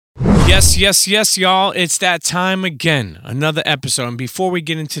Yes, y'all. It's that time again. Another episode. And before we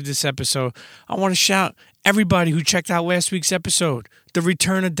get into this episode, I want to shout everybody who checked out last week's episode. The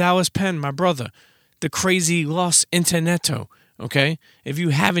return of Dallas Penn, my brother. The crazy Los Interneto. Okay? If you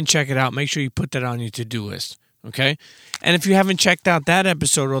haven't checked it out, make sure you put that on your to-do list. Okay? And if you haven't checked out that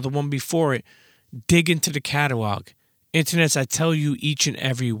episode or the one before it, dig into the catalog. Internets, I tell you each and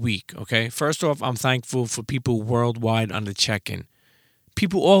every week. Okay? First off, I'm thankful for people worldwide on the check-in.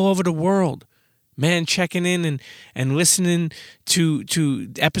 People all over the world, man, checking in and listening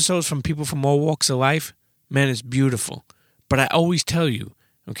to episodes from people from all walks of life, man, it's beautiful. But I always tell you,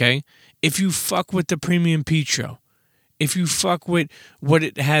 okay, if you fuck with the Premium Pete Show, if you fuck with what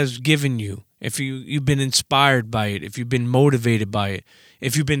it has given you, if you've been inspired by it, if you've been motivated by it,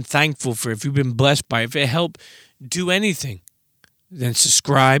 if you've been thankful for it, if you've been blessed by it, if it helped do anything, then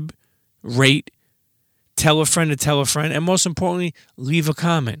subscribe, rate, tell a friend to tell a friend, and most importantly, leave a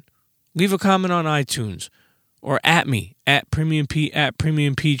comment. Leave a comment on iTunes or at me, at Premium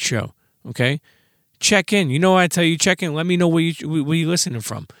Pete Show, okay? Check in. You know what I tell you? Check in. Let me know where you're listening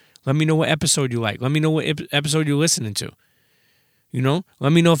from. Let me know what episode you like. Let me know what episode you're listening to. You know?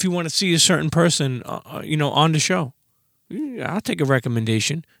 Let me know if you want to see a certain person, on the show. I'll take a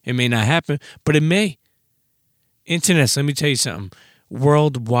recommendation. It may not happen, but it may. Internets, let me tell you something.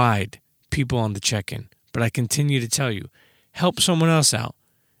 Worldwide, people on the check-in. But I continue to tell you, help someone else out.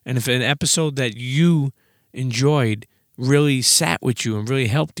 And if an episode that you enjoyed really sat with you and really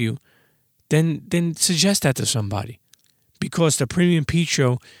helped you, then suggest that to somebody. Because the Premium Pete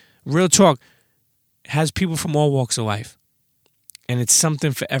Show, real talk, has people from all walks of life. And it's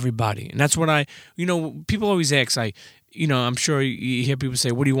something for everybody. And that's what people always ask, I'm sure you hear people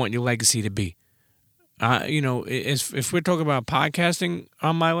say, what do you want your legacy to be? If we're talking about podcasting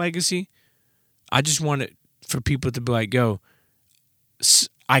on my legacy, I just want it for people to be like, yo,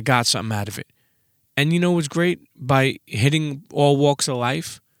 I got something out of it. And you know what's great? By hitting all walks of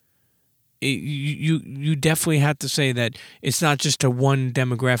life, you definitely have to say that it's not just to one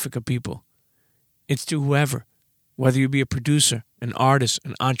demographic of people. It's to whoever. Whether you be a producer, an artist,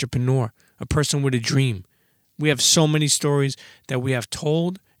 an entrepreneur, a person with a dream. We have so many stories that we have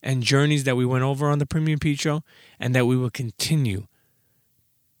told and journeys that we went over on the Premium Pete Show and that we will continue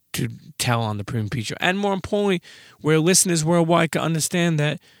to tell on the Premium Pete Show. And more importantly, where listeners worldwide can understand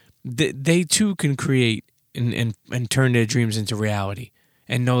that they too can create and turn their dreams into reality.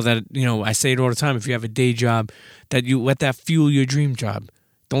 And know that, I say it all the time, if you have a day job, that you let that fuel your dream job.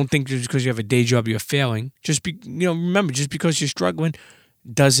 Don't think just because you have a day job you're failing. Remember, just because you're struggling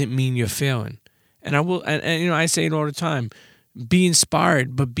doesn't mean you're failing. And I say it all the time, be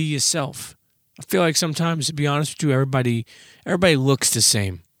inspired, but be yourself. I feel like sometimes, to be honest with you, everybody looks the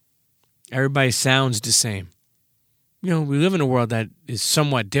same. Everybody sounds the same. We live in a world that is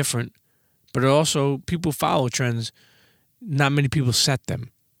somewhat different, but also people follow trends. Not many people set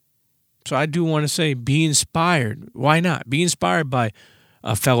them. So I do want to say, be inspired. Why not? Be inspired by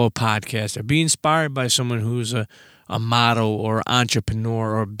a fellow podcaster. Be inspired by someone who's a model or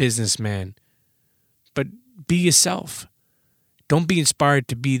entrepreneur or a businessman. But be yourself. Don't be inspired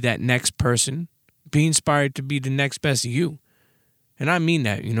to be that next person. Be inspired to be the next best you. And I mean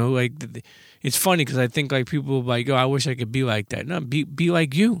that, it's funny because I think people like, oh, I wish I could be like that. No, be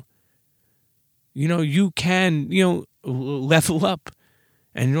like you. You can, level up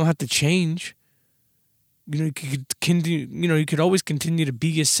and you don't have to change. You could always continue to be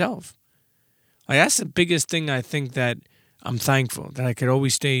yourself. That's the biggest thing I think that I'm thankful that I could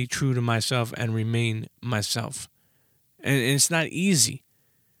always stay true to myself and remain myself. And it's not easy.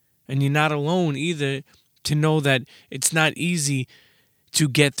 And you're not alone either to know that it's not easy to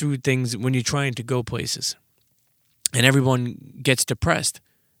get through things when you're trying to go places. And everyone gets depressed.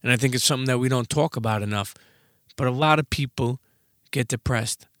 And I think it's something that we don't talk about enough. But a lot of people get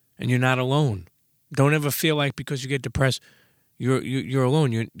depressed. And you're not alone. Don't ever feel like because you get depressed, you're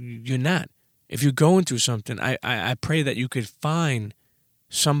alone. You're not. If you're going through something, I pray that you could find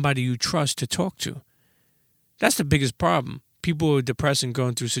somebody you trust to talk to. That's the biggest problem. People who are depressed and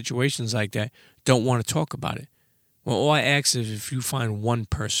going through situations like that don't want to talk about it. Well, all I ask is if you find one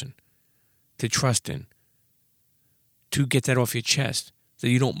person to trust in, to get that off your chest, so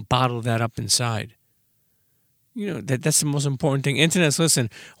you don't bottle that up inside. That's the most important thing. Internets,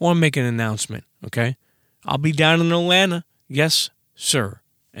 listen, I want to make an announcement, okay? I'll be down in Atlanta. Yes, sir.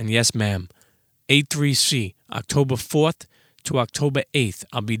 And yes, ma'am. 83C, October 4th to October 8th.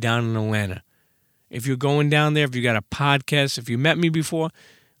 I'll be down in Atlanta. If you're going down there, if you got a podcast, if you met me before,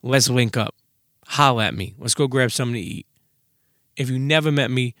 let's link up. Holla at me. Let's go grab something to eat. If you never met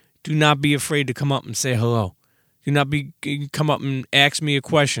me, do not be afraid to come up and say hello. Do not come up and ask me a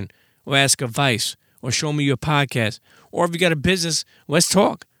question. or ask advice or show me your podcast. Or if you got a business, let's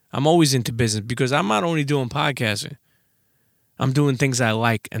talk. I'm always into business because I'm not only doing podcasting. I'm doing things I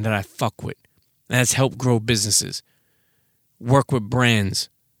like and that I fuck with. And that's help grow businesses, work with brands,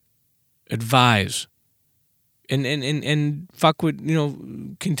 advise, and fuck with,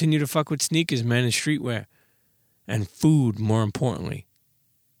 continue to fuck with sneakers, man, and streetwear. And food, more importantly.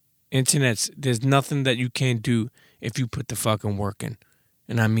 There's nothing that you can't do if you put the fucking work in.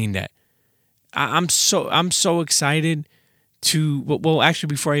 And I mean that. I'm so excited to, actually,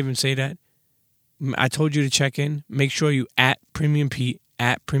 before I even say that, I told you to check in. Make sure you at Premium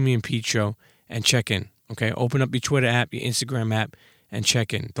Pete Show and check in. Okay, open up your Twitter app, your Instagram app, and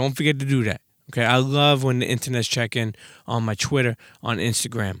check in. Don't forget to do that. Okay, I love when the internet's check in on my Twitter, on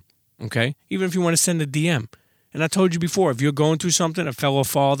Instagram. Okay, even if you want to send a DM. And I told you before, if you're going through something, a fellow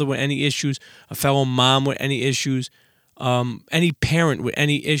father with any issues, a fellow mom with any issues, any parent with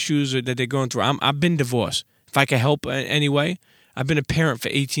any issues that they're going through, I've been divorced. If I can help in any way, I've been a parent for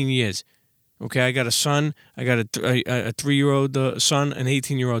 18 years. Okay, I got a son. I got a 3-year-old son, an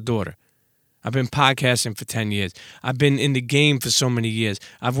 18-year-old daughter. I've been podcasting for 10 years. I've been in the game for so many years.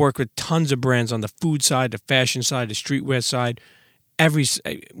 I've worked with tons of brands on the food side, the fashion side, the streetwear side.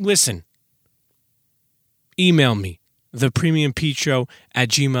 Listen, email me,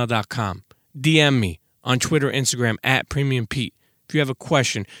 thepremiumpeteshow@gmail.com. DM me on Twitter, Instagram, @PremiumPete. If you have a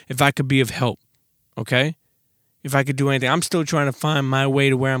question, if I could be of help, okay? If I could do anything. I'm still trying to find my way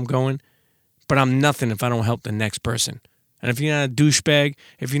to where I'm going. But I'm nothing if I don't help the next person. And if you're not a douchebag,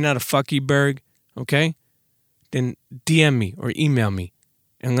 if you're not a fuckyberg, okay, then DM me or email me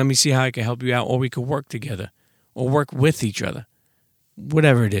and let me see how I can help you out, or we could work together or work with each other,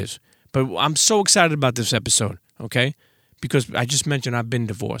 whatever it is. But I'm so excited about this episode, okay, because I just mentioned I've been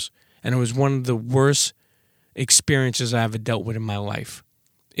divorced, and it was one of the worst experiences I ever dealt with in my life.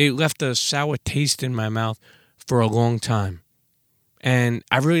 It left a sour taste in my mouth for a long time. And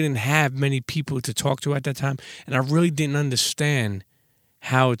I really didn't have many people to talk to at that time. And I really didn't understand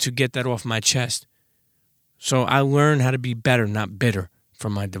how to get that off my chest. So I learned how to be better, not bitter,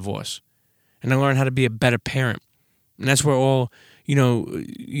 from my divorce. And I learned how to be a better parent. And that's where all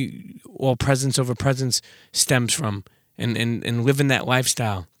presence over presence stems from. And living that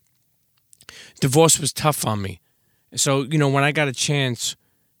lifestyle. Divorce was tough on me. So, when I got a chance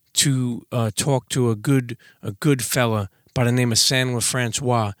to talk to a good fella by the name of Sandler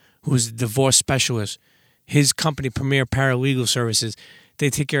Francois, who is a divorce specialist. His company, Premier Paralegal Services, they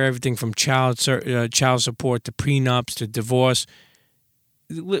take care of everything from child support to prenups to divorce.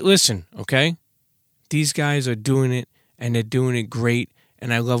 Listen, okay? These guys are doing it, and they're doing it great,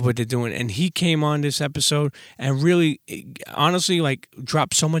 and I love what they're doing. And he came on this episode and really, honestly,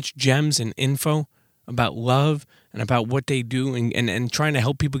 dropped so much gems and info about love and about what they do and trying to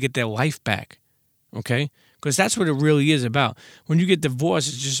help people get their life back, okay? Because that's what it really is about. When you get divorced,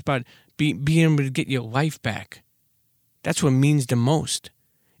 it's just about being able to get your life back. That's what means the most.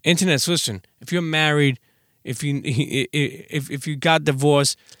 Internets, listen, if you're married, if you got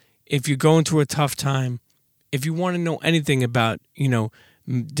divorced, if you're going through a tough time, if you want to know anything about,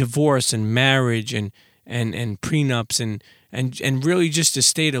 divorce and marriage and prenups and really just a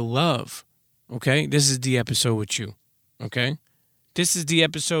state of love, okay? This is the episode with you, okay? This is the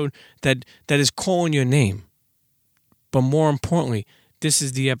episode that is calling your name. But more importantly, this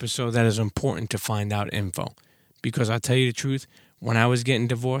is the episode that is important to find out info. Because I'll tell you the truth, when I was getting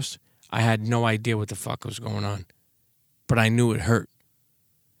divorced, I had no idea what the fuck was going on. But I knew it hurt.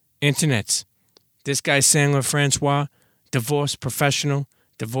 Internets. This guy, Sandler Francois, divorce professional,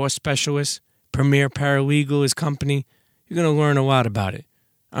 divorce specialist, Premier Paralegal, his company. You're going to learn a lot about it.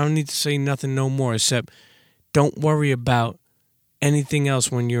 I don't need to say nothing no more except don't worry about anything else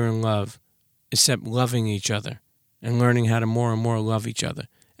when you're in love except loving each other. And learning how to more and more love each other.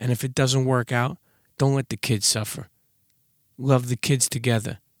 And if it doesn't work out, don't let the kids suffer. Love the kids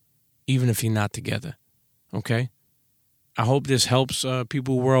together, even if you're not together. Okay? I hope this helps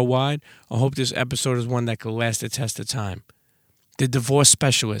people worldwide. I hope this episode is one that could last the test of time. The divorce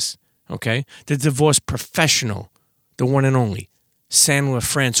specialist, okay? The divorce professional, the one and only, Sandler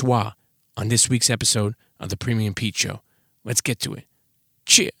Francois, on this week's episode of The Premium Pete Show. Let's get to it.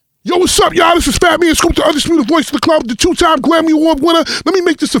 Cheers. Yo, what's up, y'all? This is Fat Man Scoop, the undisputed voice of the club, the 2-time Grammy Award winner. Let me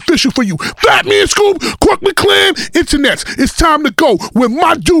make this official for you. Fat Man Scoop, Crook McClan, Internets. It's time to go with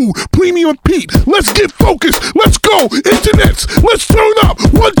my dude, Premium Pete. Let's get focused. Let's go, Internets. Let's turn up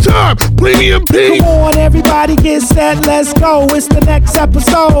one time. Premium Premium Pete. Come on, everybody get set, let's go. It's the next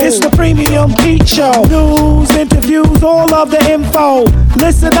episode. It's the Premium Pete Show. News, interviews, all of the info.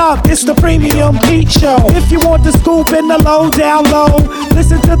 Listen up, it's the Premium Pete Show. If you want the scoop in the low, down low,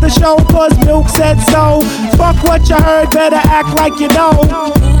 listen to the show, cause Milk said so. Fuck what you heard, better act like you know.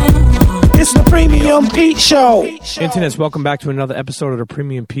 It's the Premium Pete Show. Internets, welcome back to another episode of the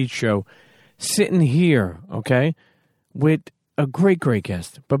Premium Pete Show. Sitting here, okay, with a great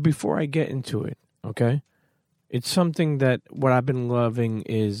guest. But before I get into it, okay, it's something that what I've been loving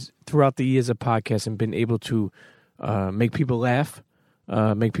is throughout the years of podcasting, been able to make people laugh,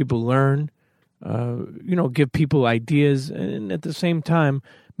 make people learn, give people ideas, and at the same time,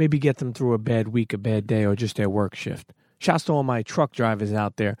 maybe get them through a bad week, a bad day, or just their work shift. Shouts to all my truck drivers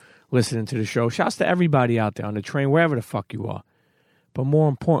out there listening to the show. Shouts to everybody out there on the train, wherever the fuck you are. But more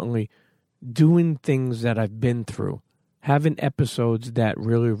importantly, doing things that I've been through, having episodes that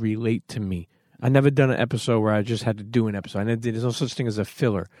really relate to me. I never done an episode where I just had to do an episode. There's no such thing as a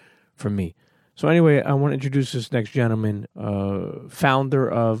filler for me. So anyway, I want to introduce this next gentleman, founder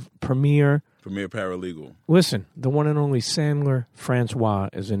of Premier Paralegal. Listen, the one and only Sandler Francois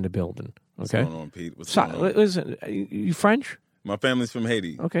is in the building. Okay. What's going on, Pete? What's going on? Listen, you French? My family's from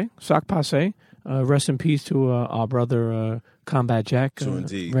Haiti. Okay. Sac passe. Rest in peace to our brother Combat Jack. True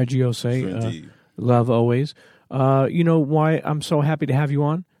indeed. Reggie Osei. Love always. You know why I'm so happy to have you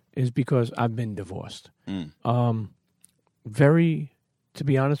on is because I've been divorced. Very, to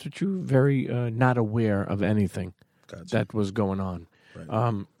be honest with you, very not aware of anything that was going on.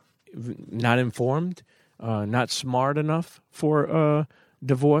 Right. Not informed, not smart enough for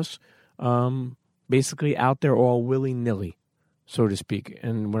divorce. Basically out there all willy-nilly, so to speak.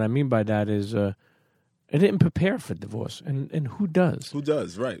 And what I mean by that is I didn't prepare for divorce. And who does? Who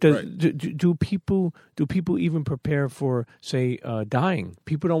does, right. Do people even prepare for, say, dying?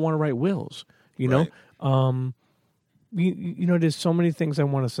 People don't want to write wills, you know? Right. You know, there's so many things I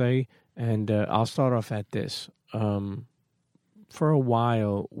want to say, and I'll start off at this. For a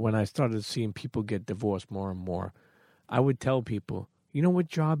while, when I started seeing people get divorced more and more, I would tell people, you know what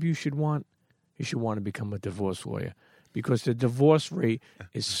job you should want? You should want to become a divorce lawyer because the divorce rate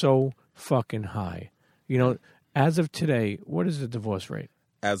is so fucking high. You know, as of today, what is the divorce rate?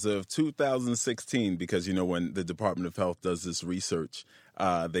 As of 2016, because, you know, when the Department of Health does this research,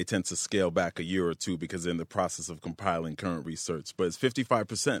 they tend to scale back a year or two because they're in the process of compiling current research. But it's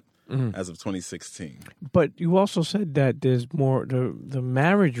 55% as of 2016. But you also said that there's more, the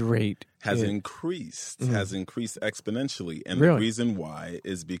marriage rate has increased exponentially. And really? The reason why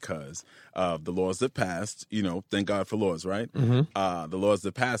is because of the laws that passed, you know, thank God for laws, right? The laws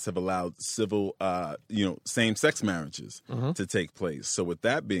that passed have allowed civil, same-sex marriages to take place. So with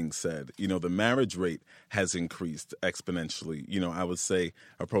that being said, you know, the marriage rate has increased exponentially, you know, I would say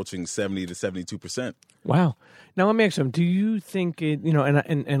approaching 70 to 72%. Wow. Now let me ask you, do you think it, you know,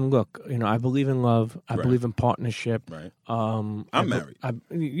 and look, you know, I believe in love. I believe in partnership. Right. I'm married.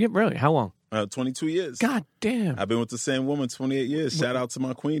 Yeah, really? How long? 22 years. God damn. I've been with the same woman 28 years. Shout out to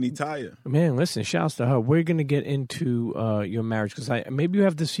my queen, Itaya. Man, listen, shouts to her. We're going to get into your marriage because maybe you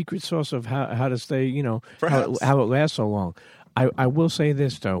have the secret sauce of how to stay, you know, how it lasts so long. I will say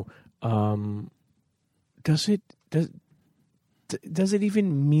this, though. Does it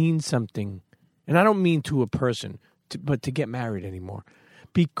even mean something? And I don't mean to a person, but to get married anymore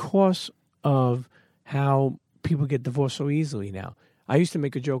because of how people get divorced so easily now. I used to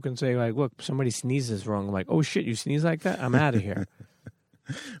make a joke and say, like, look, somebody sneezes wrong. I'm like, oh, shit, you sneeze like that? I'm out of here.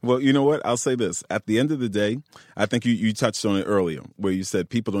 Well, you know what? I'll say this. At the end of the day, I think you touched on it earlier where you said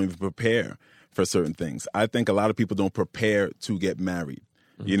people don't even prepare for certain things. I think a lot of people don't prepare to get married.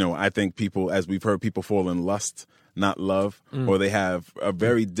 You know, I think people, as we've heard, people fall in lust, not love, or they have a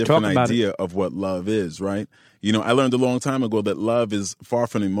very different idea of what love is, right? You know, I learned a long time ago that love is far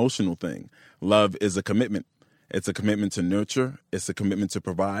from an emotional thing. Love is a commitment. It's a commitment to nurture. It's a commitment to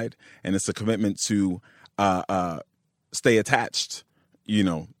provide. And it's a commitment to stay attached, you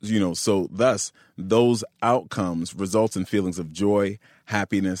know. So thus, those outcomes result in feelings of joy,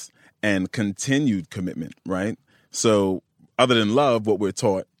 happiness, and continued commitment, right? So other than love, what we're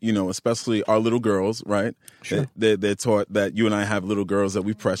taught, you know, especially our little girls, right? Sure. They're taught that you and I have little girls that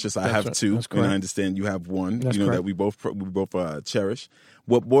we precious. I have two, and I understand you have one, That's you know, correct. that we both cherish.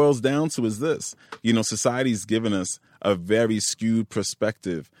 What boils down to is this, you know, society's given us a very skewed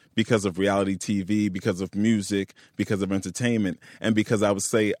perspective because of reality TV, because of music, because of entertainment, and because I would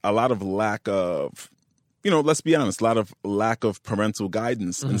say a lot of lack of, you know, let's be honest, a lot of lack of parental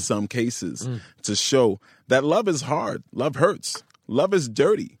guidance in some cases to show that love is hard. Love hurts. Love is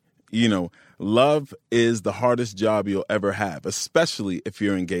dirty. love is the hardest job you'll ever have, especially if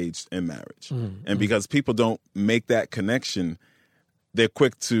you're engaged in marriage. And because people don't make that connection, they're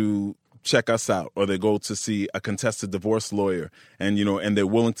quick to check us out, or they go to see a contested divorce lawyer, and and they're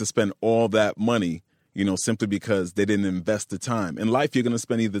willing to spend all that money, simply because they didn't invest the time. In life, you're going to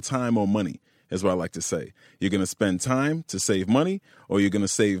spend either time or money, is what I like to say. You're going to spend time to save money, or you're going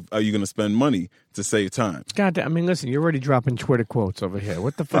to spend money to save time. God, I mean, listen, you're already dropping Twitter quotes over here.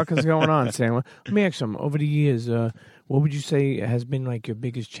 What the fuck is going on, Sandler? Let me ask you something. Over the years, what would you say has been like your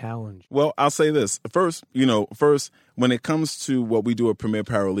biggest challenge? Well, I'll say this. First, when it comes to what we do at Premier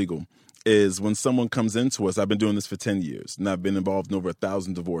Paralegal, is when someone comes into us. I've been doing this for 10 years, and I've been involved in over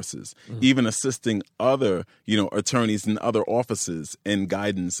 1,000 divorces, even assisting other, attorneys in other offices in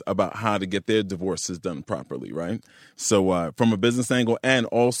guidance about how to get their divorces done properly, right? So from a business angle, and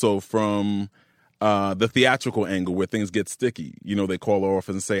also from the theatrical angle where things get sticky. They call our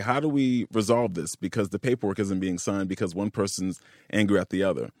office and say, how do we resolve this? Because the paperwork isn't being signed because one person's angry at the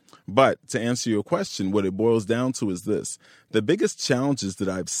other. But to answer your question, what it boils down to is this. The biggest challenges that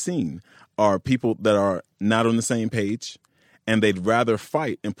I've seen are people that are not on the same page, and they'd rather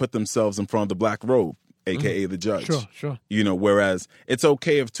fight and put themselves in front of the black robe, a.k.a. the judge. Sure. Whereas it's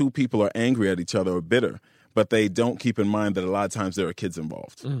okay if two people are angry at each other or bitter, but they don't keep in mind that a lot of times there are kids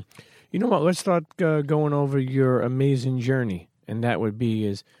involved. You know what? Let's start going over your amazing journey, and that would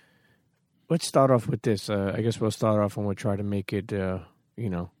be let's start off with this. I guess we'll start off and we'll try to make it,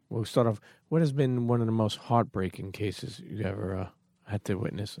 we'll start off. What has been one of the most heartbreaking cases you ever had to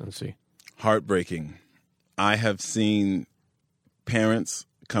witness and see? Heartbreaking. I have seen parents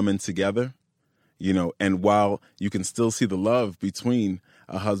coming together, and while you can still see the love between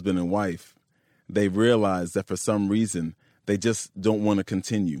a husband and wife, they realize that for some reason they just don't want to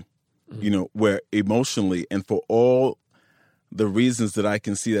continue. Where emotionally, and for all the reasons that I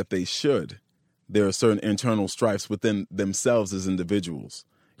can see that they should, there are certain internal strifes within themselves as individuals,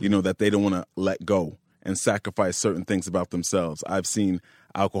 that they don't want to let go and sacrifice certain things about themselves. I've seen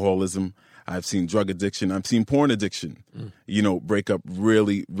alcoholism, I've seen drug addiction, I've seen porn addiction, break up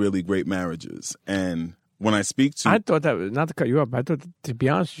really, really great marriages. And when I speak to... I thought that, not to cut you up, I thought, to be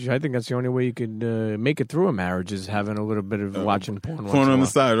honest with you, I think that's the only way you could make it through a marriage is having a little bit of watching porn. Porn on the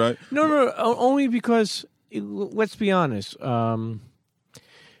side, right? No, only because, let's be honest, sometimes,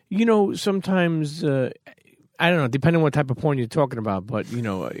 I don't know, depending on what type of porn you're talking about, but,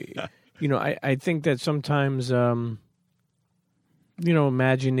 I think that sometimes,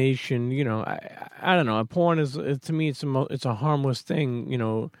 imagination, I don't know, a porn is, to me, it's a harmless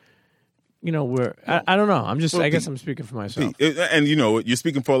thing, where I don't know. I guess I'm speaking for myself. And you're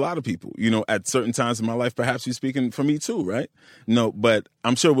speaking for a lot of people. At certain times in my life, perhaps you're speaking for me too, right? No, but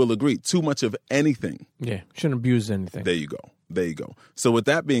I'm sure we'll agree. Too much of anything. Yeah, shouldn't abuse anything. There you go. So with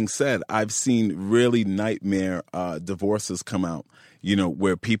that being said, I've seen really nightmare divorces come out,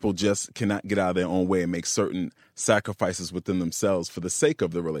 where people just cannot get out of their own way and make certain sacrifices within themselves for the sake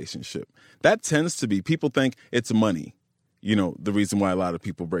of the relationship. That tends to be, people think it's money. The reason why a lot of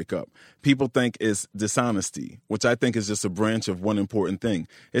people break up. People think it's dishonesty, which I think is just a branch of one important thing.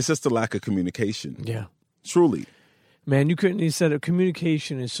 It's just a lack of communication. Yeah. Truly. Man, you said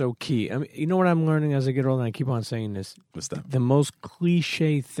communication is so key. I mean, you know what I'm learning as I get older, and I keep on saying this? What's that? The most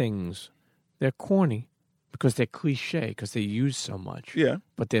cliche things, they're corny because they're cliche, because they use so much. Yeah.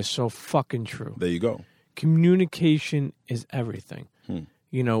 But they're so fucking true. There you go. Communication is everything.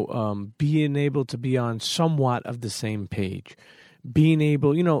 Being able to be on somewhat of the same page. Being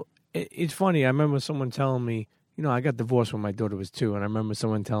able, it's funny. I remember someone telling me, I got divorced when my daughter was 2, and I remember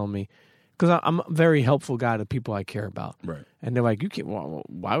someone telling me, because I'm a very helpful guy to people I care about. Right. And they're like,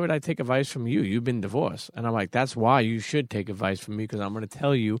 why would I take advice from you? You've been divorced. And I'm like, that's why you should take advice from me, because I'm going to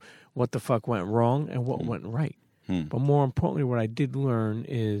tell you what the fuck went wrong and what went right. But more importantly, what I did learn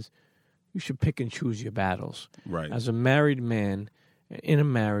is you should pick and choose your battles. Right. As a married man, in a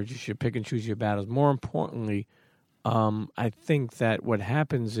marriage, you should pick and choose your battles. More importantly, I think that what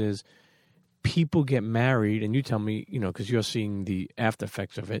happens is people get married, and you tell me, because you're seeing the after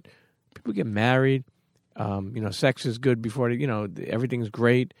effects of it. People get married, sex is good before, everything's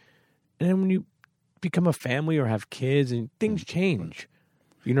great. And then when you become a family or have kids, and things change.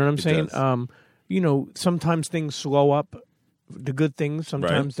 You know what I'm saying? Does. Sometimes things slow up, the good things.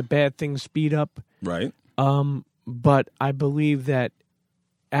 Sometimes the bad things speed up. Right. But I believe that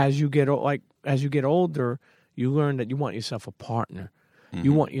as you get older, you learn that you want yourself a partner. Mm-hmm.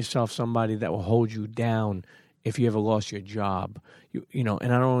 You want yourself somebody that will hold you down if you ever lost your job. And I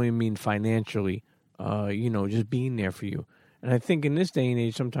don't only mean financially, just being there for you. And I think in this day and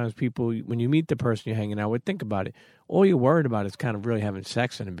age, sometimes people, when you meet the person you're hanging out with, think about it. All you're worried about is kind of really having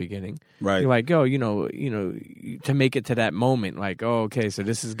sex in the beginning. Right. You're like, oh, to make it to that moment, like, oh, okay, so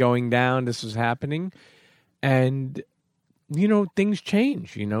this is going down, this is happening. And, things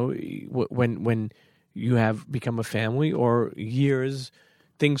change, when you have become a family or years,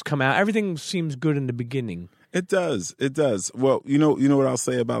 things come out. Everything seems good in the beginning. It does. It does. Well, you know what I'll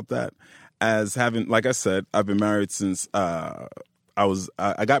say about that? As having, like I said, I've been married since I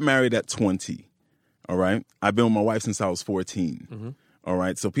got married at 20. All right. I've been with my wife since I was 14. Mm-hmm. All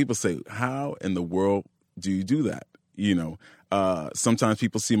right. So people say, how in the world do you do that? Sometimes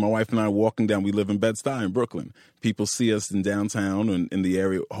people see my wife and I walking down. We live in Bed-Stuy in Brooklyn. People see us in downtown and in the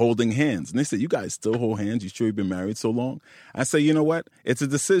area holding hands. And they say, you guys still hold hands? You sure you've been married so long? I say, you know what? It's a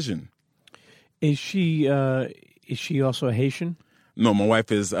decision. Is she also a Haitian? No, my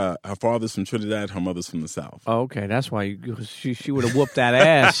wife is, her father's from Trinidad, her mother's from the South. Oh, okay. That's why she would have whooped that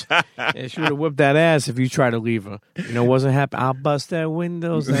ass. Yeah, she would have whooped that ass if you try to leave her. Wasn't happy. I'll bust that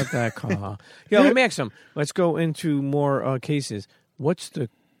windows at that car. Yo, let me ask some. Let's go into more cases. What's the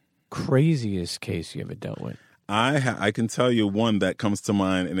craziest case you ever dealt with? I can tell you one that comes to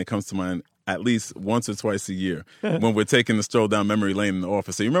mind, and it comes to mind at least once or twice a year when we're taking the stroll down memory lane in the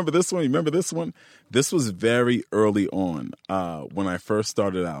office. So you remember this one? You remember this one? This was very early on when I first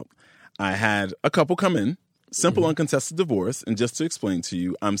started out. I had a couple come in, simple uncontested divorce. And just to explain to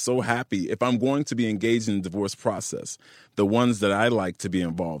you, I'm so happy if I'm going to be engaged in the divorce process, the ones that I like to be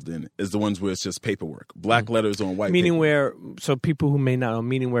involved in is the ones where it's just paperwork, black letters on white paper. So people who may not know,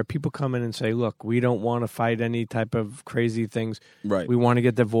 meaning where people come in and say, look, we don't want to fight any type of crazy things. Right. We want to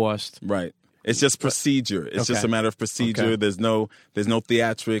get divorced. Right. It's just procedure. It's just a matter of procedure. Okay. There's no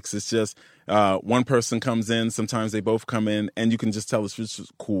theatrics. It's just one person comes in. Sometimes they both come in, and you can just tell it's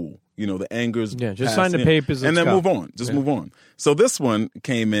just cool. The anger's just sign the papers and then go. move on. Just move on. So this one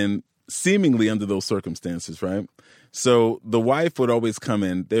came in seemingly under those circumstances, right? So the wife would always come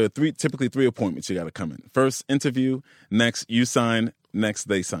in. There are typically three appointments you got to come in. First, interview. Next, you sign. Next,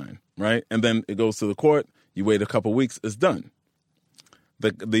 they sign, right? And then it goes to the court. You wait a couple weeks. It's done.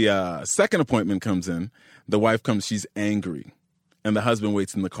 The second appointment comes in. The wife comes. She's angry. And the husband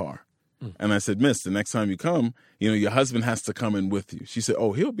waits in the car. And I said, miss, the next time you come, your husband has to come in with you. She said,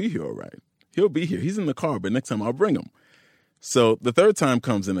 oh, he'll be here all right. He'll be here. He's in the car, but next time I'll bring him. So the third time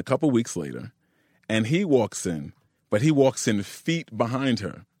comes in a couple weeks later, and he walks in, but he walks in feet behind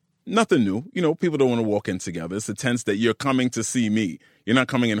her. Nothing new. People don't want to walk in together. It's a tense that you're coming to see me. You're not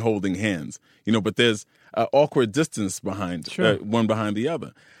coming in holding hands. But there's an awkward distance behind one behind the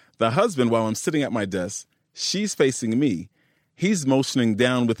other. The husband, while I'm sitting at my desk, she's facing me. He's motioning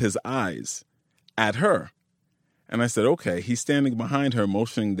down with his eyes at her. And I said, okay, he's standing behind her,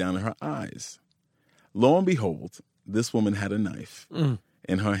 motioning down at her eyes. Lo and behold, this woman had a knife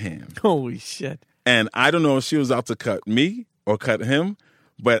in her hand. Holy shit. And I don't know if she was out to cut me or cut him,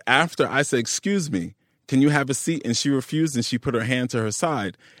 but after I said, excuse me, can you have a seat? And she refused, and she put her hand to her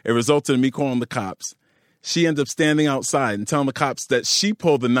side. It resulted in me calling the cops. She ended up standing outside and telling the cops that she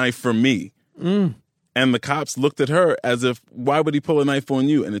pulled the knife from me. And the cops looked at her as if, why would he pull a knife on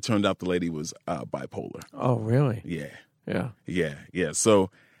you? And it turned out the lady was bipolar. Oh, really? Yeah.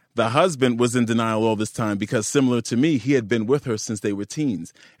 So the husband was in denial all this time because, similar to me, he had been with her since they were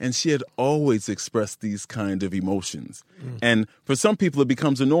teens. And she had always expressed these kind of emotions. And for some people, it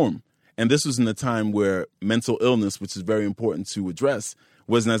becomes a norm. And this was in a time where mental illness, which is very important to address,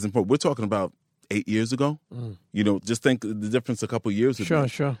 wasn't as important. We're talking about 8 years ago. Just think the difference a couple years ago.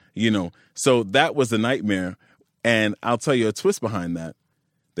 Sure. So that was a nightmare. And I'll tell you a twist behind that.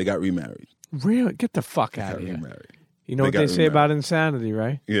 They got remarried. Really? Get the fuck out of here. Remarried. You know what they say about insanity,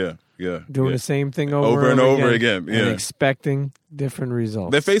 right? Yeah. Doing the same thing over and over again. And expecting different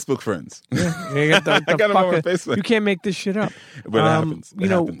results. They're Facebook friends. Yeah. I got them on Facebook. You can't make this shit up. But it happens. It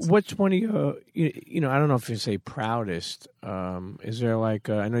happens. What's one of your, I don't know if you say proudest. Is there like,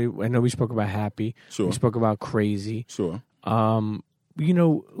 I know we spoke about happy. Sure. We spoke about crazy. Sure.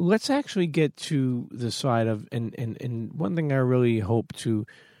 Let's actually get to the side of, and one thing I really hope to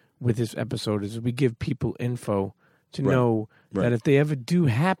with this episode is we give people info to know that if they ever do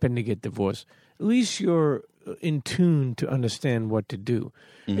happen to get divorced, at least you're in tune to understand what to do.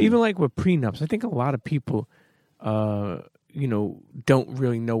 Even like with prenups, I think a lot of people, don't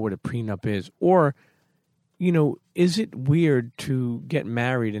really know what a prenup is. Or, is it weird to get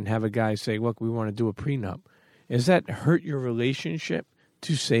married and have a guy say, look, we want to do a prenup? Does that hurt your relationship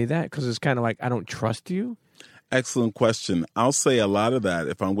to say that? Because it's kind of like, I don't trust you? Excellent question. I'll say a lot of that,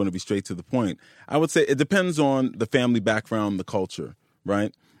 if I'm going to be straight to the point. I would say it depends on the family background, the culture,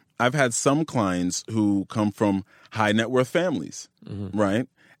 right? I've had some clients who come from high net worth families, right?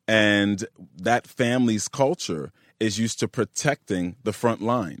 And that family's culture is used to protecting the front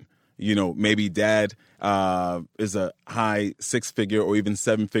line. You know, maybe dad is a high 6-figure or even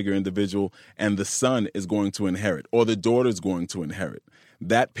 7-figure individual, and the son is going to inherit, or the daughter is going to inherit.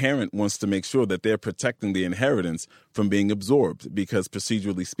 That parent wants to make sure that they're protecting the inheritance from being absorbed, because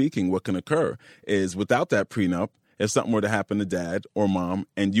procedurally speaking, what can occur is without that prenup, if something were to happen to dad or mom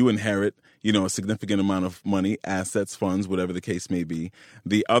and you inherit, you know, a significant amount of money, assets, funds, whatever the case may be,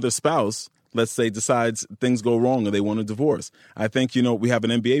 the other spouse, let's say, decides things go wrong or they want a divorce. I think, you know, we have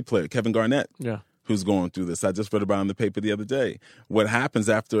an NBA player, Kevin Garnett, who's going through this. I just read about it in the paper the other day. What happens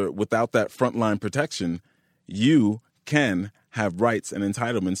without that frontline protection, you can have rights and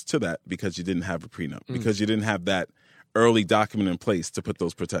entitlements to that because you didn't have a prenup, because you didn't have that early document in place to put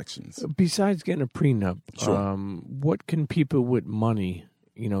those protections. Besides getting a prenup, Sure. what can people with money,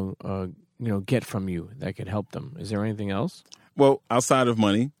 get from you that could help them? Is there anything else? Well, outside of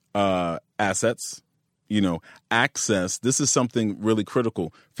money, assets, access. This is something really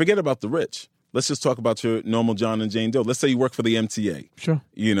critical. Forget about the rich. Let's just talk about your normal John and Jane Doe. Let's say you work for the MTA. Sure.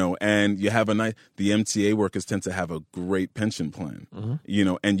 And you have the MTA workers tend to have a great pension plan,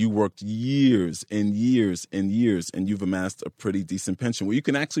 and you worked years and years and years, and you've amassed a pretty decent pension where you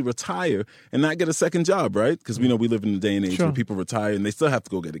can actually retire and not get a second job, right? Because we know we live in a day and age where people retire and they still have to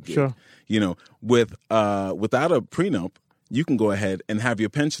go get a gig. Sure. Without a prenup, you can go ahead and have your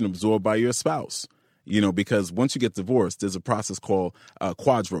pension absorbed by your spouse, because once you get divorced, there's a process called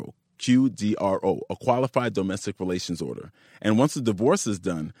QDRO, QDRO, a Qualified Domestic Relations Order. And once the divorce is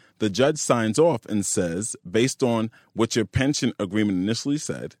done, the judge signs off and says, based on what your pension agreement initially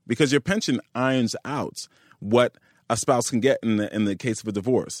said, because your pension irons out what a spouse can get in the case of a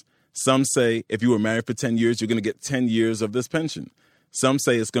divorce. Some say if you were married for 10 years, you're going to get 10 years of this pension. Some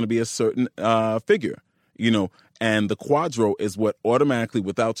say it's going to be a certain figure, and the QDRO is what automatically,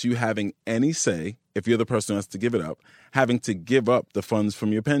 without you having any say, if you're the person who has to give it up, having to give up the funds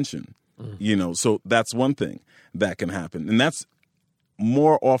from your pension. So that's one thing that can happen. And that's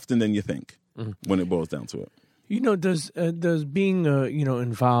more often than you think when it boils down to it. Does being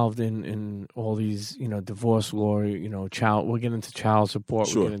involved in all these divorce law, child, we'll get into child support,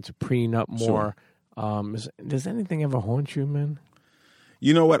 Sure. we'll get into prenup more. Does anything ever haunt you, man?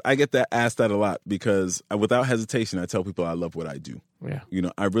 You know what? I get asked that a lot because without hesitation, I tell people I love what I do. Yeah.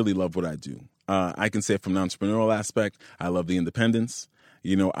 I really love what I do. I can say from an entrepreneurial aspect, I love the independence.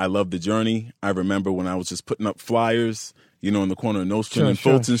 I love the journey. I remember when I was just putting up flyers, in the corner of Nostrand and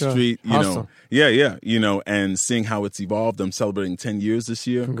Fulton Street, Awesome. and seeing how it's evolved. I'm celebrating 10 years this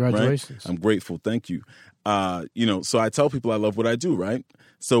year. Congratulations. Right? I'm grateful. Thank you. So I tell people I love what I do, right?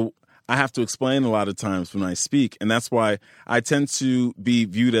 So I have to explain a lot of times when I speak, and that's why I tend to be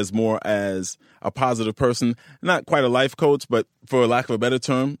viewed as more as a positive person, not quite a life coach, but for lack of a better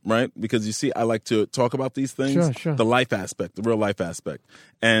term, right? Because you see, I like to talk about these things, Sure. the life aspect, the real life aspect.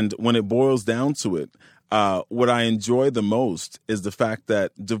 And when it boils down to it, what I enjoy the most is the fact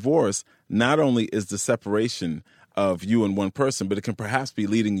that divorce not only is the separation of you and one person, but it can perhaps be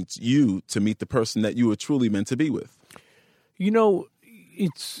leading you to meet the person that you were truly meant to be with.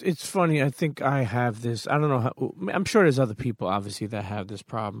 It's funny. I think I have this. I don't know how. I'm sure there's other people, obviously, that have this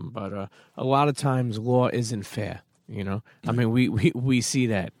problem. But a lot of times, law isn't fair. I mean, we see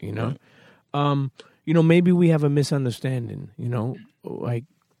that. Right. Maybe we have a misunderstanding. Like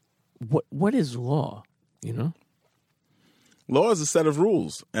what is law? Law is a set of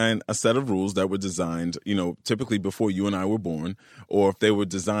rules, and a set of rules that were designed, typically before you and I were born, or if they were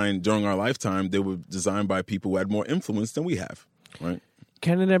designed during our lifetime, they were designed by people who had more influence than we have. Right.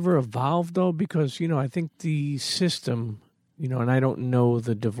 Can it ever evolve, though? Because, I think the system, and I don't know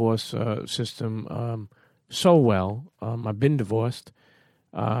the divorce system so well. I've been divorced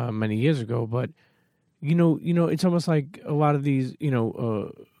many years ago, but, it's almost like a lot of these,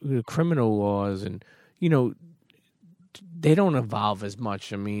 the criminal laws and, they don't evolve as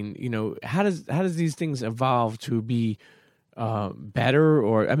much. I mean, how does these things evolve to be better?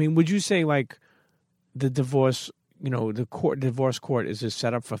 Or, I mean, would you say, like, the divorce divorce court, is it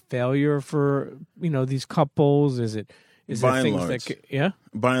set up for failure for, these couples? Is there things that,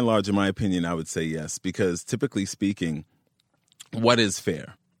 By and large, in my opinion, I would say yes, because typically speaking, what is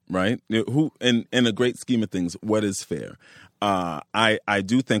fair, right? Who, in a great scheme of things, what is fair? I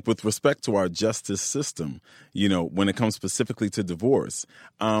do think with respect to our justice system, when it comes specifically to divorce,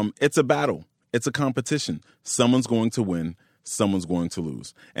 it's a battle. It's a competition. Someone's going to win. Someone's going to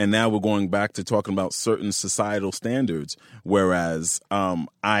lose. And now we're going back to talking about certain societal standards, whereas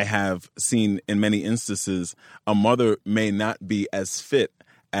I have seen in many instances a mother may not be as fit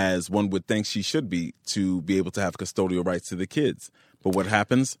as one would think she should be to be able to have custodial rights to the kids. But what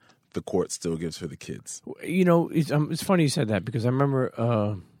happens? The court still gives her the kids. You know, it's funny you said that because I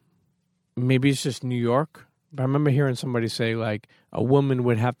remember maybe it's just New York, but I remember hearing somebody say like a woman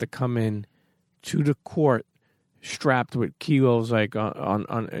would have to come in to the court strapped with kilos like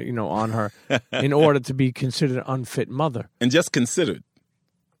on her in order to be considered an unfit mother. And just considered,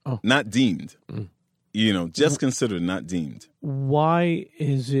 not deemed. You know, just considered, not deemed. Why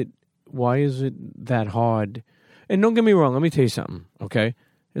is it that hard? And don't get me wrong, let me tell you something, okay?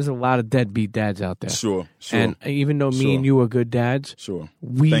 There's a lot of deadbeat dads out there. Sure. And even though me and you are good dads,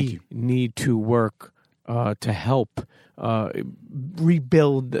 we need to work to help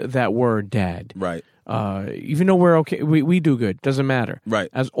rebuild that word dad. Right. Even though we're okay, we do good. Doesn't matter. Right.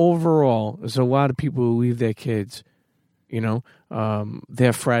 As overall, there's a lot of people who leave their kids,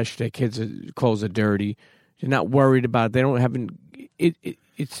 they're fresh, their kids' clothes are dirty. They're not worried about it. They don't have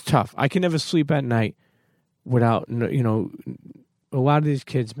it's tough. I can never sleep at night without, a lot of these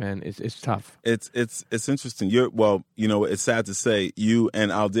kids, man, it's tough. It's interesting. It's sad to say you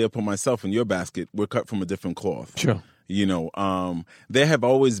and I'll dare put myself in your basket. We're cut from a different cloth. Sure. There have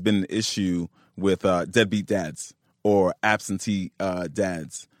always been an issue with deadbeat dads or absentee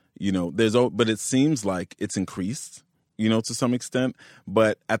dads. But it seems like it's increased, to some extent.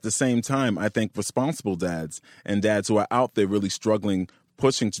 But at the same time, I think responsible dads and dads who are out there really struggling,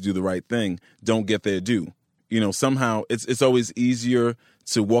 pushing to do the right thing, don't get their due. Somehow it's always easier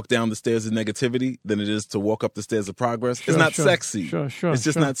to walk down the stairs of negativity than it is to walk up the stairs of progress. It's not sexy. Sure. It's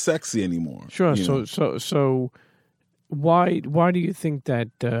just not sexy anymore. Sure. So why do you think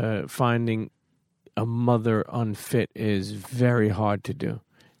that finding a mother unfit is very hard to do,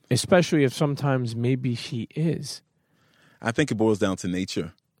 especially if sometimes maybe she is? I think it boils down to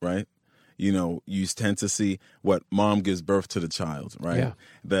nature, right? You tend to see what mom gives birth to the child, right? Yeah.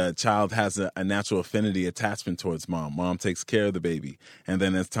 The child has a natural affinity attachment towards mom. Mom takes care of the baby. And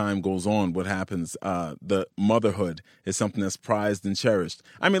then as time goes on, what happens? The motherhood is something that's prized and cherished.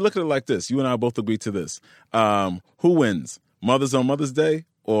 I mean, look at it like this. You and I both agree to this. Who wins? Mothers on Mother's Day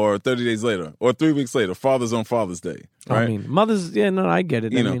or 30 days later or 3 weeks later? Fathers on Father's Day, right? I mean, mothers, I get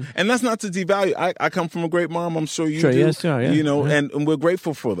it. And that's not to devalue. I come from a great mom. I'm sure you do. Yes, sure, yeah. And we're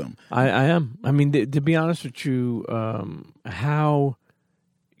grateful for them. I am. I mean, to be honest with you, how,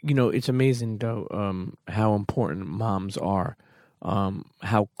 it's amazing, though, how important moms are,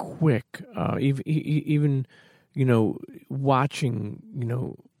 how quick, even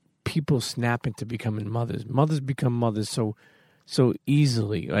watching, people snap into becoming mothers. Mothers become mothers so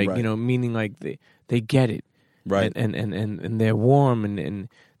easily, like, right. Meaning like they get it. Right. And they're warm and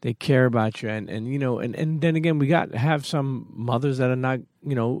they care about you. And then again, we have some mothers that are not,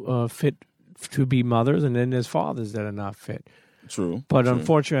 fit to be mothers. And then there's fathers that are not fit. True. But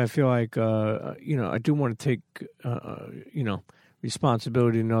unfortunately, I feel like, I do want to take,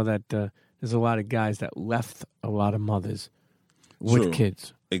 responsibility to know that there's a lot of guys that left a lot of mothers with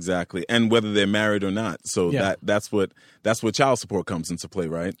kids. Exactly, and whether they're married or not. So that's what child support comes into play,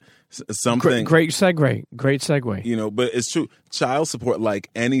 right? Something great segue. But it's true. Child support, like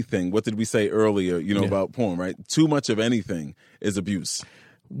anything. What did we say earlier? About porn, right? Too much of anything is abuse.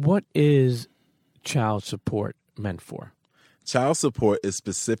 What is child support meant for? Child support is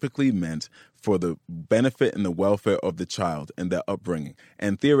specifically meant for the benefit and the welfare of the child and their upbringing.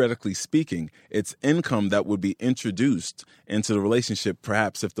 And theoretically speaking, it's income that would be introduced into the relationship,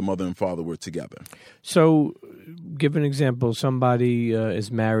 perhaps if the mother and father were together. So, give an example. Somebody is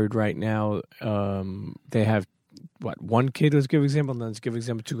married right now. They have, one kid? Let's give an example. Let's give an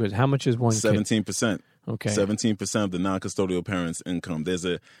example, 2 kids. How much is one 17%. kid? Okay. 17% of the non-custodial parents' income. There's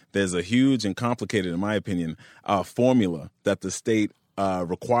a huge and complicated, in my opinion, formula that the state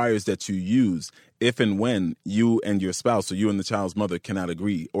requires that you use if and when you and your spouse, or you and the child's mother, cannot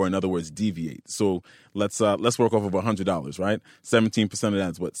agree, or in other words, deviate. So let's work off of $100, right? 17% of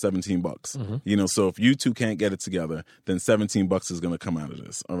that's what, $17. Mm-hmm. So if you two can't get it together, then $17 is going to come out of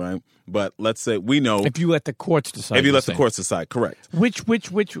this. All right. But let's say we know if you let the courts decide. If you let the courts decide, correct. Which,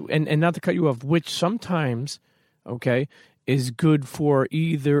 and not to cut you off, which sometimes, okay, is good for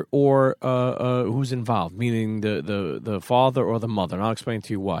either or who's involved, meaning the father or the mother. And I'll explain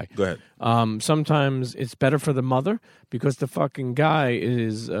to you why. Go ahead. Sometimes it's better for the mother because the fucking guy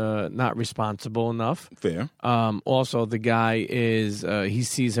is not responsible enough. Fair. Also, the guy is he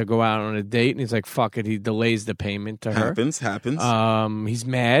sees her go out on a date and he's like, fuck it. He delays the payment to her. Happens. He's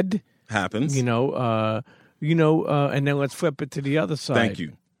mad. Happens. And then let's flip it to the other side. Thank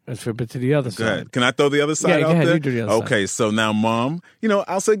you. Let's flip it to the other Go side. ahead. Can I throw the other side go out ahead, there? you do the other okay, so now mom,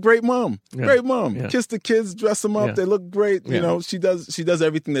 I'll say great mom. Yeah. Great mom. Yeah. Kiss the kids, dress them up. Yeah. They look great. Yeah. She does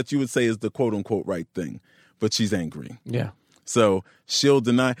everything that you would say is the quote unquote right thing, but she's angry. Yeah. So she'll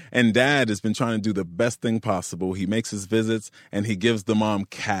deny. And dad has been trying to do the best thing possible. He makes his visits and he gives the mom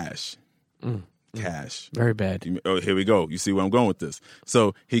cash. Cash. Very bad. Oh, here we go. You see where I'm going with this.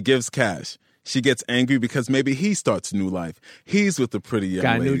 So he gives cash. She gets angry because maybe he starts a new life. He's with a pretty young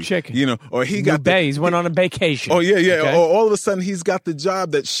Got a lady. new chick. Or he New got He's went on a vacation. Oh, yeah. Okay? Or all of a sudden he's got the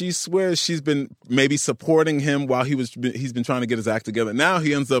job that she swears she's been maybe supporting him while he's been trying to get his act together. Now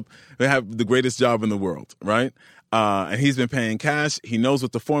he ends up they have the greatest job in the world, right? And he's been paying cash. He knows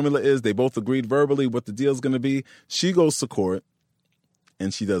what the formula is. They both agreed verbally what the deal's going to be. She goes to court,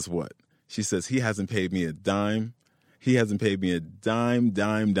 and she does what? She says, he hasn't paid me a dime. He hasn't paid me a dime.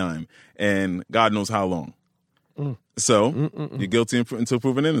 And God knows how long. So you're guilty until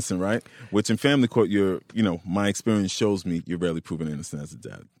proven innocent, right? Which in family court, my experience shows me you're rarely proven innocent as a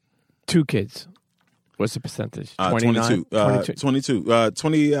dad. 2 kids. What's the percentage? 22.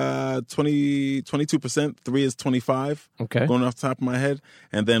 22%. 3 is 25. Okay. Going off the top of my head.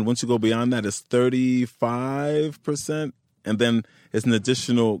 And then once you go beyond that, it's 35%. And then it's an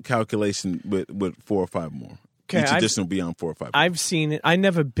additional calculation with 4 or 5 more. Okay, Each additional beyond 4 or 5 more. I've seen it. I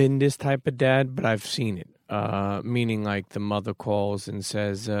never been this type of dad, but I've seen it. Meaning like the mother calls and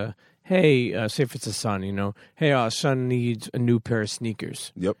says, hey, say if it's a son, hey, our son needs a new pair of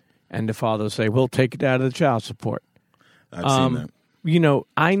sneakers. Yep. And the father will say, we'll take it out of the child support. I've seen that.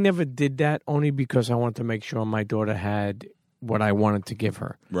 I never did that only because I wanted to make sure my daughter had what I wanted to give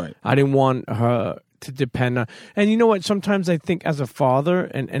her. Right. I didn't want her to depend on. And you know what? Sometimes I think as a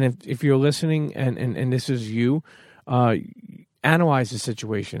father, and if you're listening and this is you, analyze the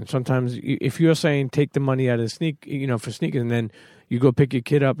situation. Sometimes if you're saying take the money out of for sneakers, and then you go pick your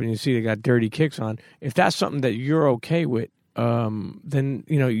kid up and you see they got dirty kicks on, if that's something that you're okay with, then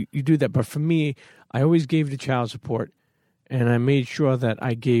you do that. But for me, I always gave the child support, and I made sure that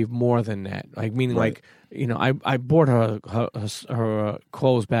I gave more than that. Like meaning, Right. I bought her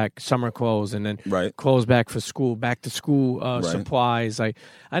clothes back, summer clothes, and then Right. clothes back for school, back to school supplies. I